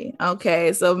greenery.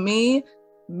 Okay. So me,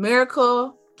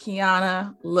 Miracle,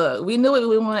 Kiana, look, we knew what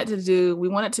we wanted to do. We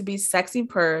wanted to be sexy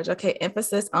purge. Okay.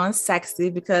 Emphasis on sexy,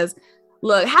 because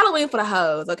look, Halloween for the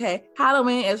hoes. Okay.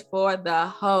 Halloween is for the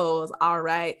hoes. All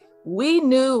right. We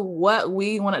knew what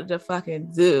we wanted to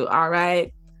fucking do. All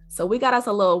right. So we got us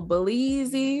a little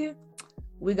bleezy.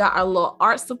 We got our little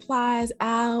art supplies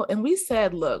out, and we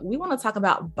said, look, we want to talk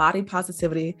about body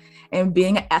positivity and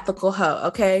being an ethical hoe,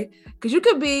 okay? Because you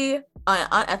could be an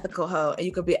unethical hoe and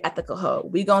you could be an ethical hoe.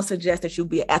 We gonna suggest that you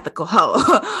be an ethical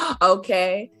hoe,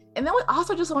 okay? And then we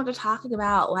also just wanted to talk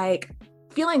about like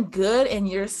feeling good in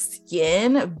your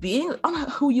skin, being on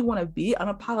who you want to be,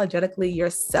 unapologetically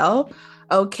yourself,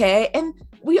 okay? And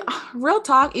we, real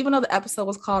talk, even though the episode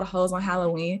was called Hoes on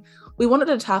Halloween, we wanted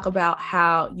to talk about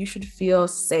how you should feel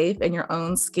safe in your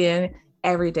own skin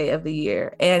every day of the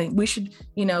year. And we should,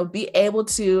 be able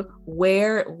to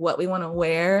wear what we want to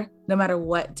wear no matter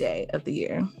what day of the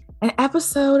year. And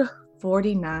episode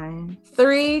 49,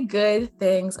 3 good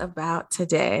things about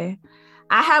today.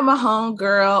 I had my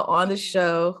homegirl on the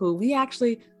show who we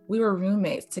were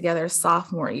roommates together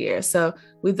sophomore year. So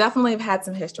we definitely have had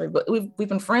some history, but we've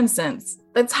been friends since.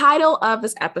 The title of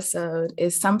this episode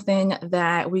is something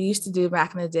that we used to do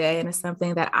back in the day, and it's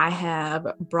something that I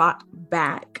have brought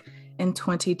back in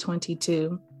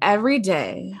 2022. Every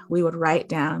day we would write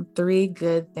down 3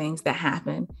 good things that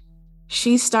happened.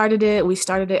 She started it. We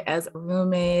started it as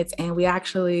roommates, and we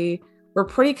actually were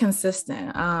pretty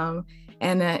consistent.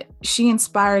 And she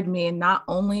inspired me not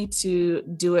only to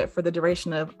do it for the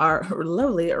duration of our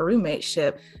lovely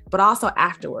roommateship, but also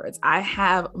afterwards. I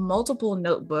have multiple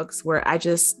notebooks where I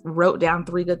just wrote down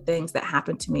 3 good things that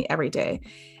happened to me every day.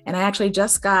 And I actually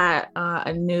just got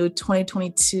a new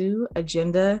 2022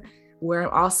 agenda where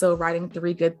I'm also writing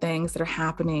 3 good things that are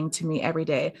happening to me every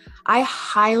day. I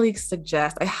highly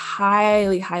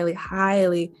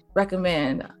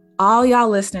recommend all y'all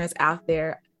listeners out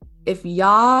there, if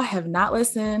y'all have not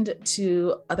listened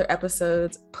to other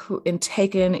episodes and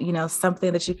taken,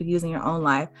 something that you could use in your own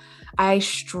life, I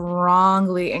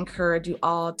strongly encourage you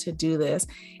all to do this.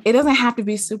 It doesn't have to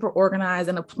be super organized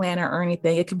in a planner or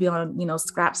anything. It could be on,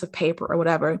 scraps of paper or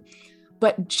whatever.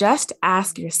 But just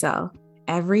ask yourself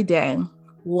every day,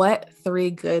 what 3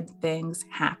 good things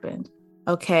happened?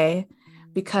 Okay?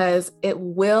 Because it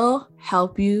will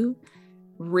help you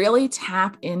really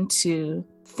tap into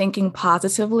thinking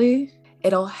positively.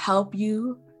 It'll help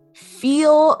you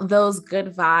feel those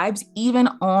good vibes even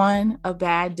on a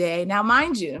bad day. Now,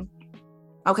 mind you,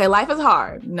 okay, life is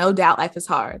hard. No doubt life is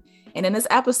hard. And in this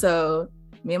episode,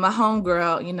 me and my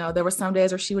homegirl, there were some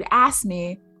days where she would ask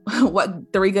me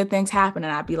what 3 good things happened.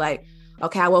 And I'd be like,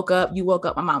 okay, I woke up, you woke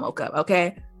up, my mom woke up.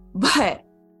 Okay. But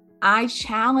I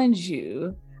challenge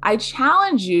you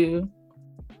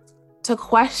to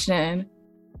question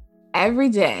every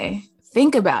day.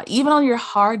 Think about, even on your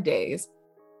hard days,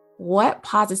 what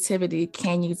positivity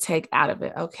can you take out of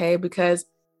it? Okay. Because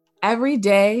every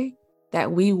day that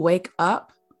we wake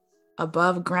up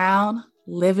above ground,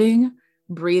 living,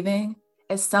 breathing,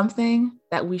 is something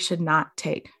that we should not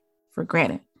take for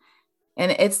granted.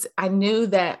 And I knew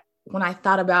that when I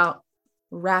thought about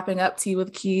wrapping up Tea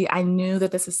with Key, I knew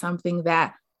that this is something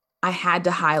that I had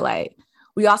to highlight.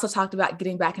 We also talked about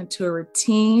getting back into a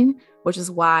routine, which is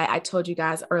why I told you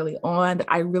guys early on that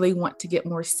I really want to get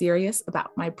more serious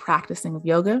about my practicing of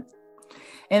yoga.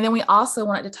 And then we also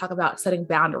wanted to talk about setting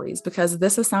boundaries, because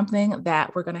this is something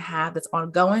that we're going to have that's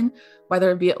ongoing,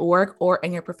 whether it be at work or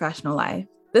in your professional life.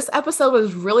 This episode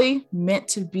was really meant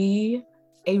to be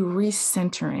a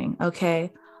recentering,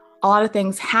 okay? A lot of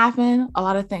things happen. A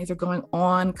lot of things are going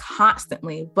on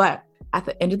constantly. But at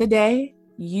the end of the day,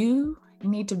 you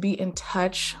need to be in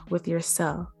touch with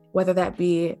yourself, whether that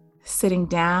be sitting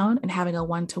down and having a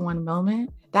one-to-one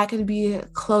moment. That could be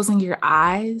closing your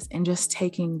eyes and just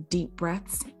taking deep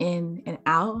breaths in and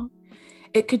out.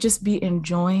 It could just be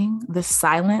enjoying the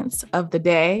silence of the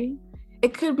day.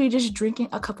 It could be just drinking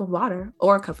a cup of water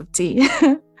or a cup of tea.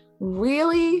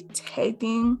 Really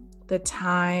taking the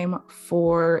time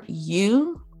for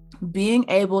you, being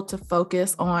able to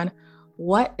focus on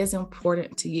what is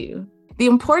important to you. The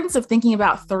importance of thinking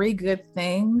about 3 good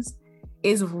things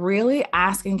is really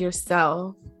asking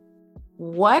yourself,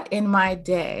 what in my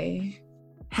day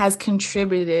has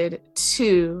contributed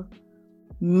to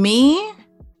me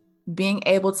being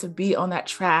able to be on that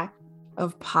track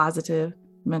of positive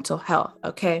mental health,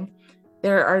 okay?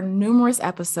 There are numerous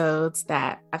episodes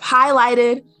that I've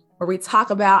highlighted where we talk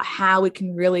about how we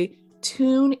can really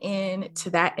tune in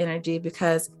to that energy,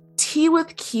 because Tea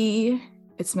with Key,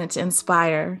 it's meant to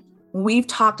inspire. We've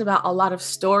talked about a lot of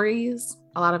stories,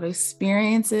 a lot of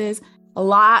experiences, a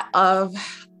lot of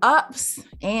ups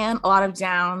and a lot of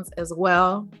downs as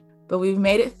well, but we've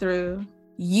made it through.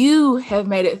 You have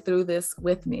made it through this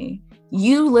with me.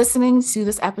 You listening to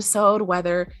this episode,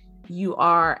 whether you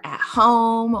are at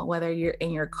home, whether you're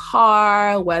in your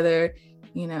car, whether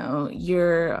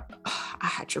you're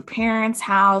at your parents'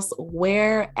 house,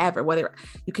 wherever, whether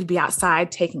you could be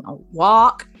outside taking a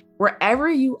walk,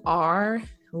 wherever you are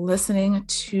listening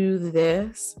to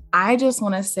this, I just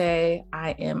want to say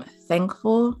I am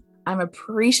thankful. I'm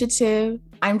appreciative.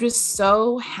 I'm just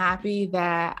so happy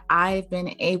that I've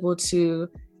been able to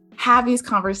have these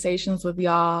conversations with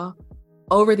y'all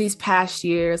over these past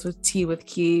years with Tea with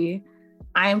Key.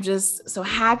 I'm just so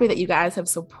happy that you guys have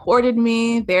supported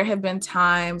me. There have been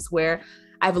times where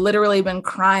I've literally been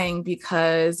crying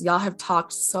because y'all have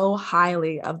talked so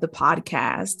highly of the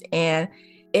podcast, and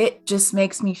it just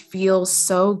makes me feel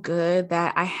so good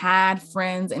that I had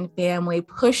friends and family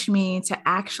push me to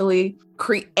actually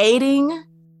creating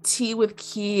Tea with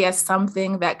Key as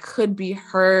something that could be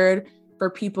heard for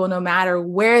people no matter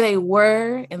where they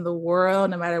were in the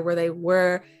world, no matter where they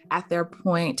were at their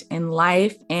point in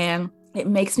life. And it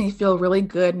makes me feel really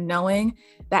good knowing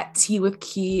that Tea with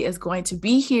Key is going to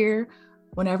be here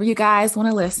whenever you guys want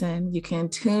to listen. You can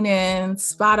tune in,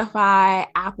 Spotify,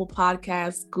 Apple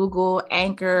Podcasts, Google,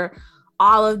 Anchor,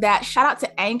 all of that. Shout out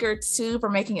to Anchor too for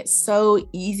making it so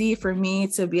easy for me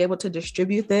to be able to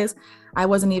distribute this. I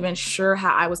wasn't even sure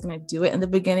how I was going to do it in the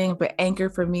beginning, but Anchor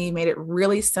for me made it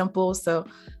really simple. So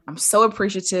I'm so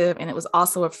appreciative. And it was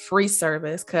also a free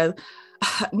service because,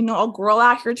 a girl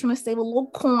out here trying to save a little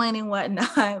coin and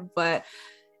whatnot, but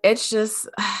it's just,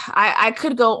 I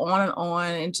could go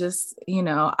on and just,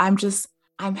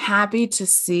 I'm happy to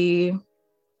see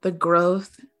the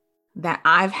growth that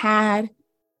I've had,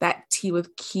 that Tea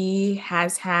with Key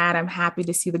has had. I'm happy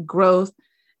to see the growth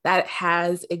that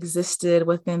has existed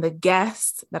within the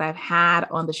guests that I've had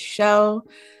on the show.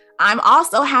 I'm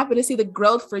also happy to see the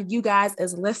growth for you guys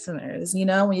as listeners.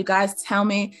 When you guys tell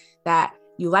me that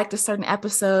you liked a certain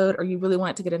episode or you really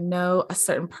wanted to get to know a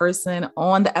certain person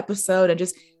on the episode, and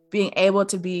just being able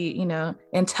to be,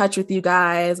 in touch with you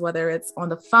guys, whether it's on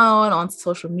the phone, on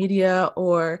social media,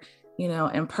 or,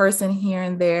 in person here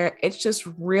and there. It's just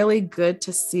really good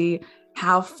to see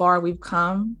how far we've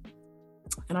come.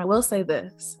 And I will say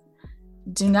this,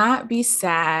 do not be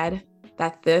sad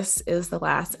that this is the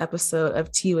last episode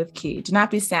of Tea with Key. Do not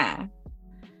be sad.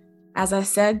 As I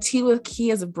said, Tea with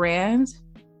Key as a brand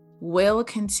will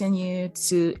continue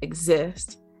to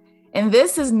exist. And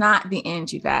this is not the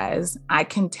end, you guys. I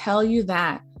can tell you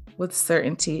that with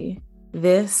certainty.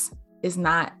 This is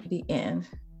not the end.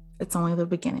 It's only the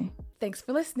beginning. Thanks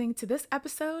for listening to this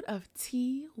episode of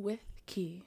Tea with Key.